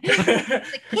 The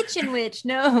kitchen witch,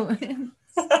 no.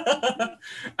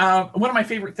 One of my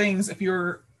favorite things, if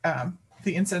you're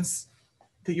the incense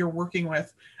that you're working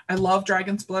with, I love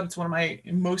dragon's blood. It's one of my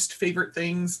most favorite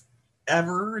things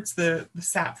ever. It's the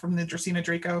sap from the Dracaena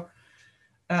Draco.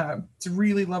 It's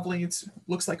really lovely. It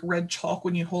looks like red chalk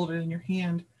when you hold it in your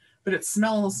hand, but it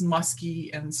smells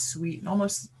musky and sweet and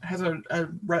almost has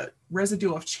a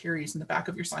residue of cherries in the back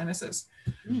of your sinuses.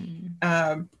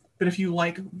 But if you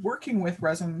like working with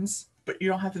resins, but you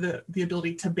don't have the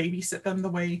ability to babysit them the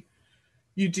way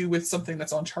you do with something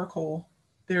that's on charcoal,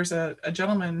 there's a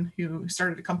gentleman who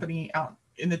started a company out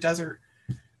in the desert,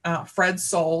 Fred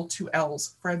Soul, 2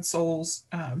 L's, Fred Soul's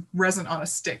resin on a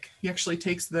stick. He actually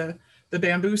takes the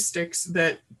bamboo sticks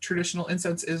that traditional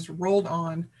incense is rolled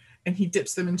on, and he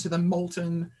dips them into the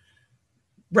molten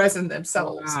resin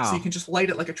themselves. Wow. So you can just light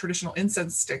it like a traditional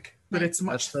incense stick, but it's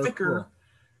much That's so thicker cool.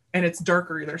 and it's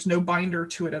darker. There's no binder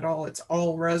to it at all. It's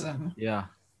all resin. Yeah.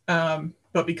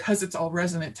 But because it's all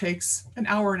resin, it takes an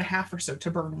hour and a half or so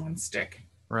to burn one stick.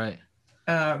 Right.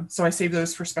 So I save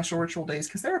those for special ritual days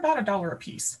because they're about $1 a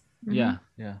piece. Yeah.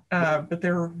 Yeah. But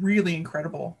they're really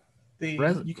incredible. You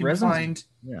can Resin's- find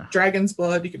Yeah. dragon's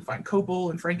blood, you can find copal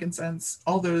and frankincense,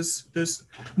 all those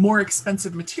more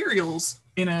expensive materials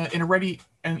in a ready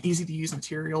and easy to use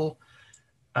material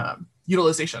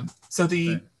utilization. So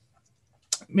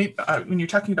when you're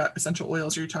talking about essential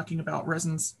oils, or you're talking about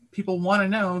resins, people want to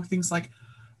know things like,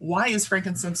 why is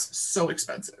frankincense so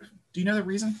expensive? Do you know the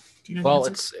reason? Do you know the Well,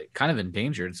 answer? it's kind of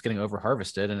endangered. It's getting over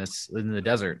harvested, and it's in the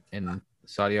desert in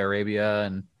Saudi Arabia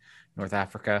and North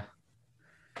Africa.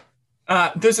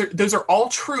 Those are all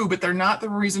true, but they're not the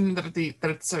reason that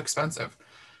it's so expensive.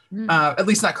 At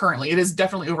least not currently. It is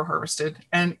definitely over harvested,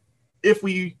 and if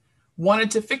we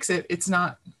wanted to fix it, it's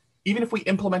not. Even if we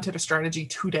implemented a strategy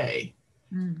today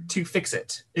to fix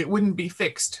it, it wouldn't be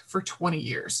fixed for 20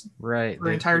 years, Right. for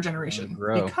an entire generation.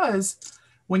 Grow. Because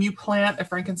when you plant a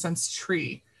frankincense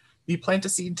tree, you plant a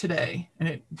seed today, and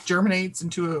it germinates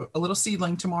into a little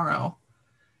seedling tomorrow.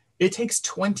 It takes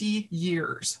 20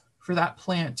 years for that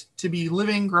plant to be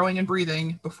living, growing, and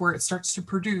breathing before it starts to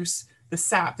produce the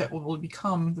sap that will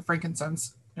become the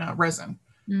frankincense resin.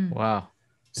 Wow.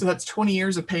 So that's 20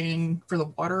 years of paying for the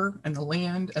water and the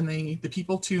land and the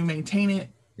people to maintain it,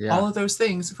 Yeah. all of those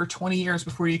things for 20 years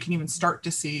before you can even start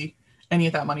to see any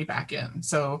of that money back in.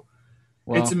 So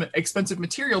it's an expensive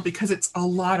material because it's a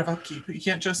lot of upkeep. You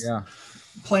can't just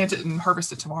plant it and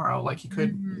harvest it tomorrow like you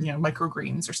could,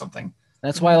 microgreens or something.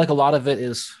 That's why like a lot of it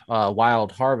is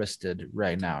wild harvested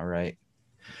right now, right?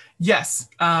 Yes.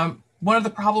 One of the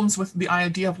problems with the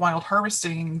idea of wild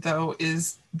harvesting, though,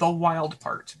 is the wild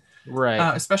part.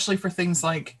 Right. Especially for things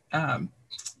like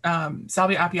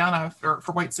Salvia apiana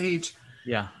for white sage.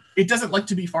 Yeah. It doesn't like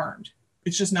to be farmed.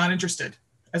 It's just not interested.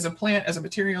 As a plant, as a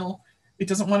material, it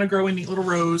doesn't want to grow in neat little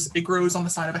rows. It grows on the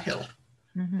side of a hill.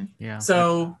 Yeah.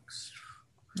 So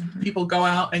people go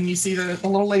out and you see the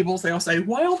little labels. They all say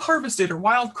wild harvested or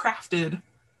wild crafted.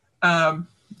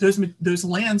 Those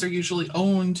lands are usually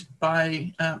owned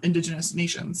by indigenous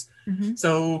nations.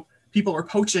 So people are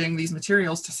poaching these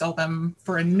materials to sell them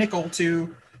for a nickel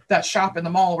to that shop in the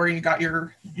mall where you got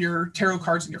your tarot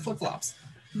cards and your flip-flops.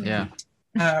 Yeah.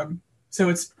 So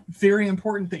it's very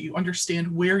important that you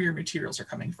understand where your materials are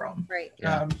coming from. Right.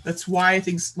 Yeah. That's why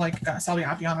things like Salvia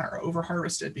apiana are over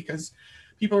harvested, because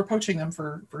people are poaching them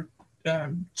for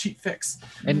cheap fix.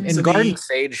 And So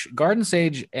garden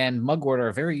sage and mugwort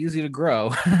are very easy to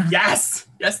grow. Yes,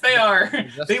 they are.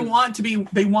 Just They as- want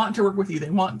to work with you. They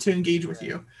want to engage with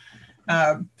you.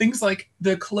 Things like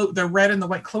the red and the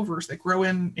white clovers that grow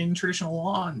in traditional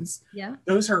lawns. Yeah.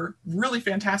 Those are really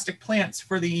fantastic plants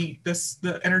for the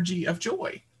energy of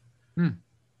joy.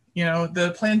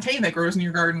 The plantain that grows in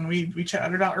your garden, we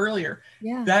chatted about earlier.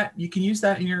 Yeah. That you can use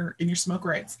that in your smoke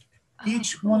rites.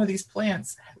 Each one of these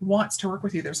plants wants to work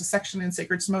with you. There's a section in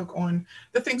Sacred Smoke on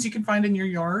the things you can find in your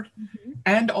yard,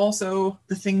 and also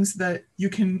the things that you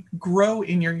can grow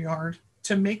in your yard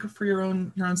to make for your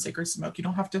own sacred smoke. You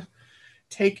don't have to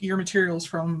take your materials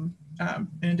from an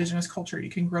indigenous culture.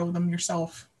 You can grow them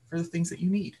yourself for the things that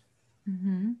you need.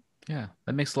 Yeah,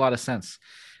 that makes a lot of sense.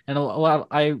 And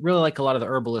I really like a lot of the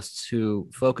herbalists who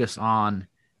focus on,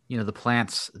 the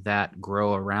plants that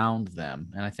grow around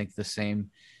them. And I think the same,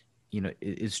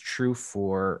 is true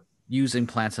for using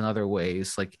plants in other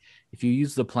ways. Like if you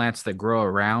use the plants that grow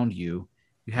around you,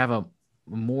 you have a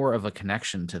more of a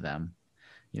connection to them,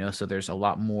 so there's a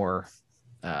lot more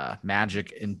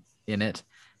magic in it.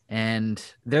 And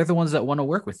they're the ones that want to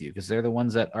work with you because they're the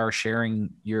ones that are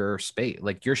sharing your space.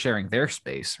 Like you're sharing their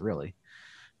space, really.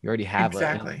 You already have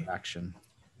an interaction.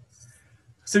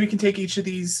 So we can take each of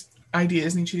these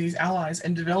ideas and each of these allies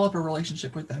and develop a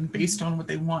relationship with them based on what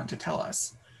they want to tell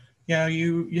us.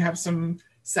 You have some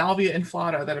salvia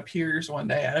inflata that appears one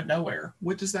day out of nowhere.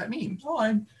 What does that mean? Well,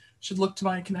 I should look to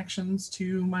my connections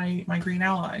to my green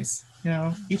allies.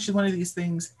 Each one of these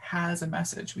things has a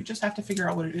message. We just have to figure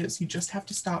out what it is. You just have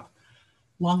to stop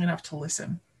long enough to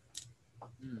listen.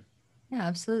 Yeah,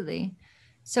 absolutely.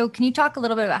 So can you talk a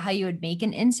little bit about how you would make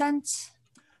an incense?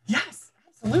 Yes,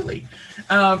 absolutely.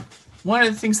 One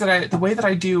of the things the way that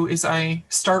I do is I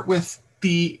start with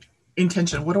the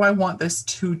intention. What do I want this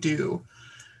to do?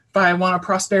 If I want a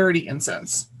prosperity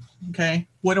incense, okay,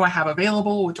 what do I have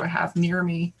available? What do I have near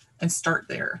me? And start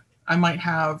there. I might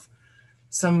have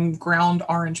some ground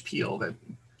orange peel that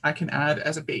I can add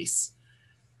as a base.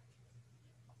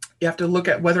 You have to look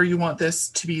at whether you want this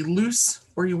to be loose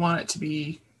or you want it to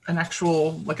be an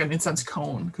actual, like an incense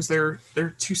cone, because they're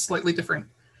two slightly different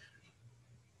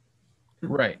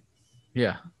Right.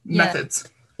 Yeah. methods.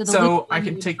 the So leaf I you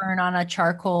can would take burn on a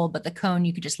charcoal, but the cone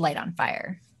you could just light on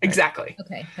fire. exactly.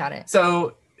 Okay, got it.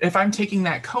 So if I'm taking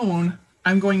that cone,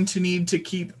 I'm going to need to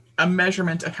keep a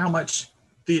measurement of how much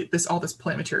all this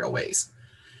plant material weighs.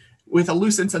 With a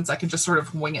loose incense, I can just sort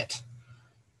of wing it.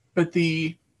 But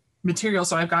the material,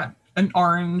 so I've got an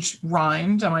orange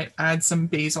rind. I might add some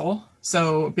basil.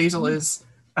 So basil is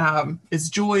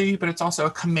joy, but it's also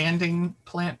a commanding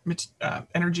plant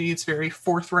energy. It's very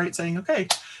forthright, saying, "Okay,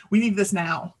 we need this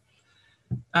now."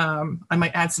 I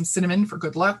might add some cinnamon for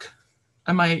good luck.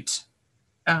 I might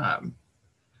add,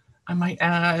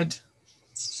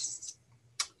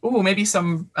 maybe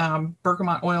some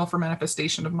bergamot oil for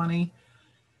manifestation of money.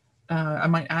 I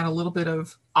might add a little bit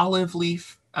of olive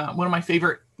leaf. One of my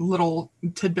favorite little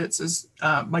tidbits is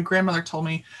my grandmother told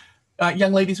me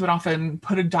young ladies would often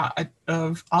put a dot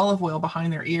of olive oil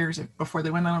behind their ears before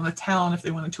they went out on the town if they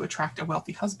wanted to attract a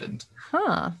wealthy husband.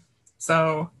 Huh.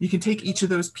 So you can take each of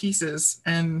those pieces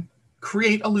and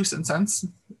create a loose incense,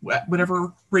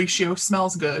 whatever ratio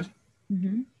smells good.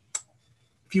 Mm-hmm.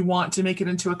 If you want to make it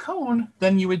into a cone,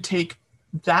 then you would take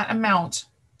that amount.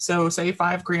 So say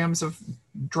 5 grams of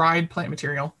dried plant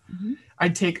material. Mm-hmm.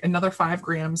 I'd take another 5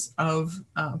 grams of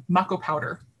mako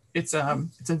powder. It's a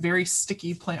very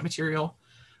sticky plant material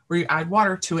where you add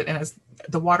water to it, and as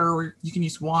the water, you can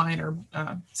use wine or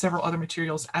several other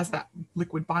materials as that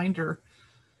liquid binder,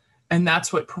 and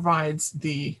that's what provides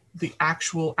the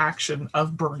actual action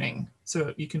of burning.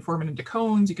 So you can form it into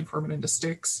cones, you can form it into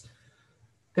sticks.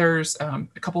 There's a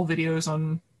couple of videos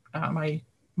on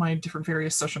my different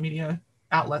various social media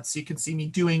outlets, so you can see me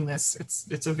doing this.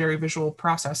 It's a very visual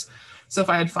process. So if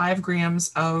I had 5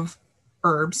 grams of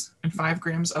herbs and 5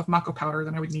 grams of mako powder,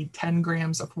 then I would need 10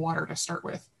 grams of water to start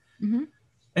with, Mm-hmm.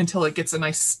 until it gets a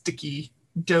nice sticky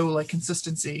dough-like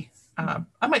consistency.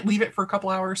 I might leave it for a couple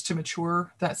hours to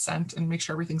mature that scent and make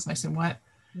sure everything's nice and wet,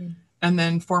 and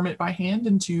then form it by hand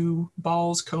into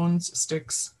balls, cones,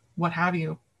 sticks, what have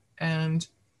you. And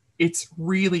it's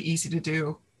really easy to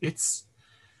do. It's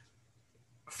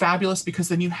fabulous because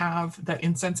then you have that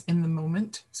incense in the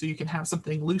moment, so you can have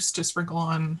something loose to sprinkle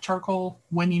on charcoal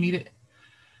when you need it.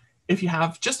 If you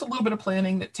have just a little bit of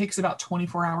planning, that takes about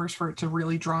 24 hours for it to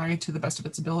really dry to the best of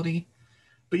its ability.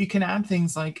 But you can add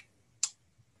things like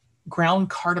ground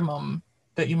cardamom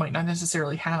that you might not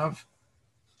necessarily have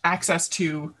access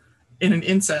to in an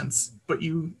incense, but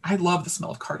I love the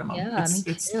smell of cardamom. Yeah, me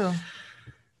it's too.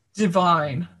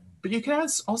 divine. But you can add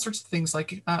all sorts of things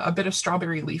like a bit of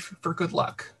strawberry leaf for good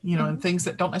luck, and things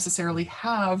that don't necessarily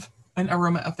have an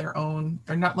aroma of their own.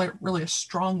 They're not like really a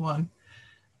strong one,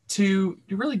 to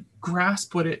really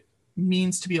grasp what it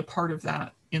means to be a part of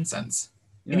that incense.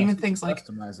 Yeah, and even things like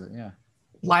customize it. Yeah.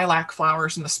 lilac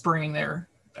flowers in the spring.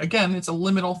 Again, it's a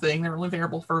liminal thing. They're only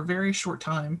available for a very short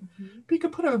time. Mm-hmm. But you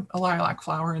could put a lilac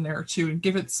flower in there too and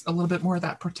give it a little bit more of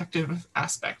that protective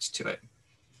aspect to it.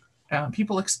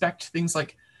 People expect things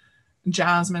like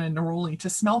jasmine and neroli to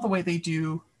smell the way they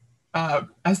do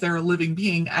as they're a living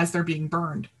being, as they're being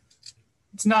burned.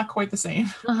 It's not quite the same.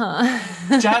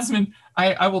 Uh-huh. Jasmine,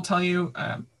 I will tell you,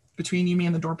 between you, me,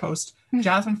 and the doorpost,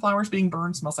 jasmine flowers being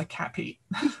burned smells like cat pee.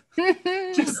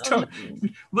 Just don't,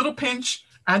 little pinch,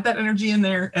 add that energy in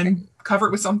there and cover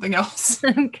it with something else.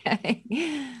 Okay.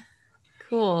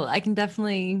 Cool. I can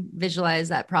definitely visualize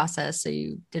that process. So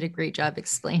you did a great job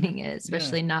explaining it,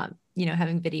 especially not,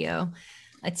 having video.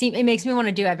 It makes me want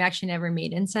to do. I've actually never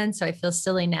made incense, so I feel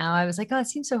silly now. I was like, oh, it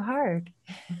seems so hard.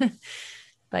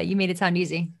 But you made it sound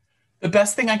easy. The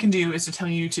best thing I can do is to tell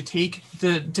you to take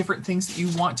the different things that you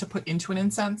want to put into an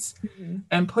incense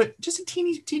and put just a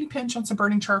teeny pinch on some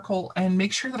burning charcoal and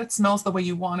make sure that it smells the way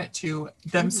you want it to,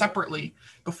 them separately,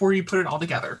 before you put it all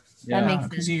together. That makes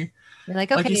sense. You're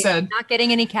like, okay, like you said, not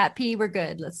getting any cat pee. We're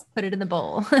good. Let's put it in the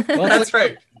bowl. Well, that's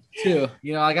right. Too.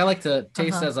 I like to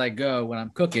taste as I go when I'm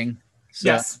cooking. So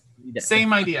yes.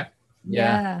 Same idea.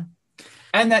 Yeah.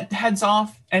 And that heads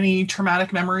off any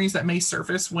traumatic memories that may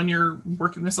surface when you're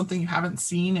working with something you haven't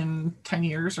seen in 10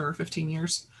 years or 15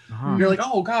 years. You're like,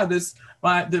 oh God, the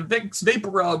Vicks vapor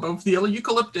rub of the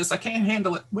eucalyptus, I can't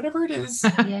handle it. Whatever it is,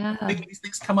 making these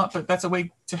things come up, but that's a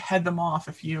way to head them off.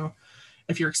 If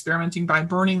you're experimenting by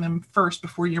burning them first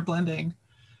before you're blending,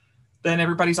 then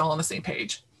everybody's all on the same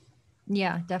page.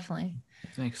 Yeah, definitely.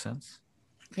 That makes sense.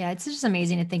 Yeah, it's just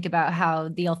amazing to think about how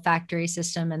the olfactory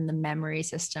system and the memory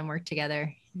system work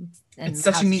together. And it's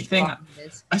such a neat thing.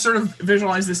 I sort of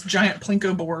visualize this giant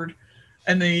Plinko board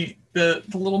and the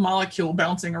little molecule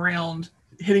bouncing around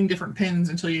hitting different pins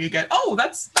until you get, oh,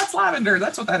 that's lavender.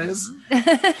 That's what that is.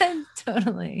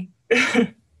 Totally.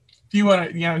 If you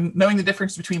want to, knowing the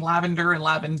difference between lavender and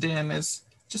lavandin is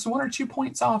just 1 or 2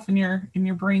 points off in your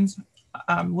brain's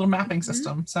little mapping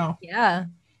system. So yeah,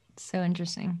 so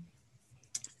interesting.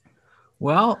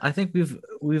 Well, I think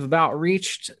we've about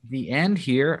reached the end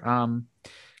here.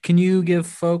 Can you give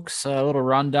folks a little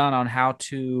rundown on how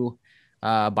to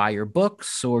buy your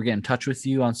books or get in touch with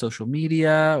you on social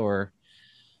media? Or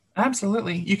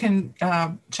absolutely, you can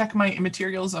check my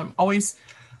materials. I'm always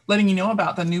letting you know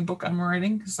about the new book I'm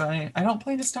writing because I don't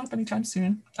plan to stop anytime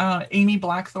soon.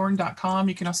 amyblackthorn.com.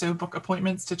 You can also book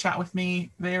appointments to chat with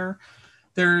me there.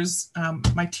 There's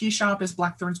my tea shop is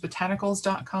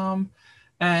blackthornsbotanicals.com,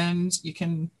 and you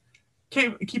can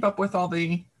keep up with all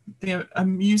the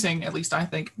amusing, at least I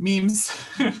think, memes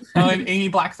on Amy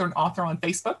Blackthorn author on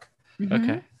Facebook.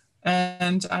 Okay.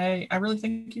 And I really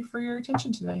thank you for your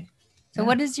attention today. So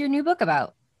what is your new book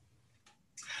about?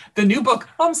 The new book,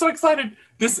 I'm so excited.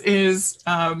 This is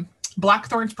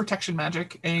Blackthorn's Protection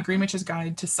Magic, a Green Witch's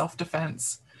Guide to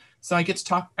Self-Defense. So I get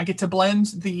to blend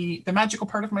the magical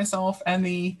part of myself and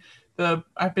the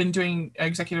I've been doing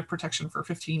executive protection for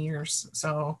 15 years.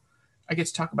 So I get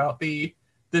to talk about the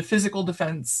physical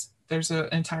defense. There's an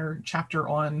entire chapter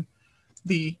on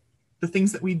the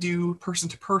things that we do person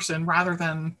to person rather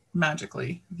than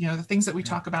magically. The things that we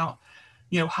talk about.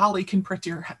 Holly can protect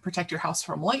your house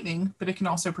from lightning, but it can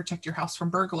also protect your house from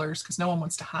burglars because no one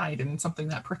wants to hide in something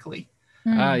that prickly.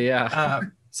 Yeah.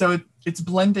 So it's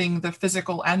blending the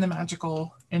physical and the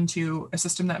magical into a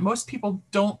system that most people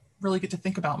don't really get to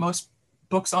think about. Most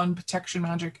books on protection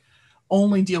magic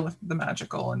only deal with the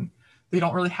magical, and they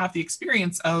don't really have the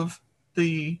experience of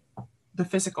the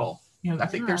physical. I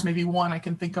think there's maybe one I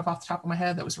can think of off the top of my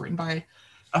head that was written by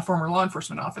a former law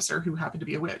enforcement officer who happened to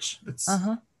be a witch. That's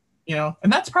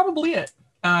and that's probably it.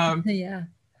 Yeah.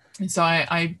 And so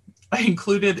I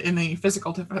included in the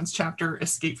physical defense chapter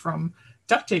escape from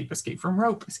duct tape, escape from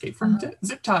rope, escape from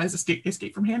zip ties,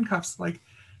 escape from handcuffs, like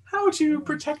how to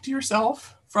protect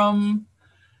yourself from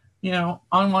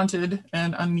unwanted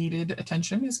and unneeded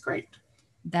attention is great.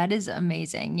 That is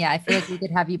amazing. Yeah, I feel like we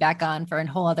could have you back on for a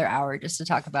whole other hour just to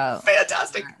talk about.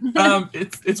 Fantastic.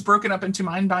 It's broken up into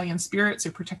mind, body, and spirit.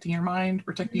 So protecting your mind,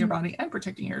 protecting your body, and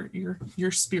protecting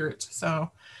your spirit.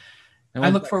 So I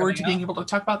look forward to being able to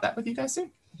talk about that with you guys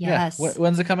soon. Yes. Yeah.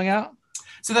 When's it coming out?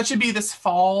 So that should be this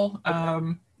fall.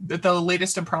 The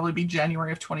latest will probably be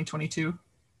January of 2022.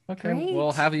 Okay, Great.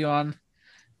 we'll have you on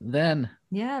then.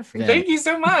 Yeah. Thank you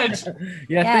so much.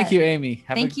 Yeah, thank you, Amy.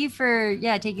 Thank you for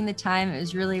taking the time. It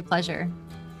was really a pleasure.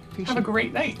 Have a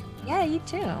great night. Yeah, you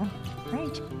too.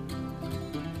 Great.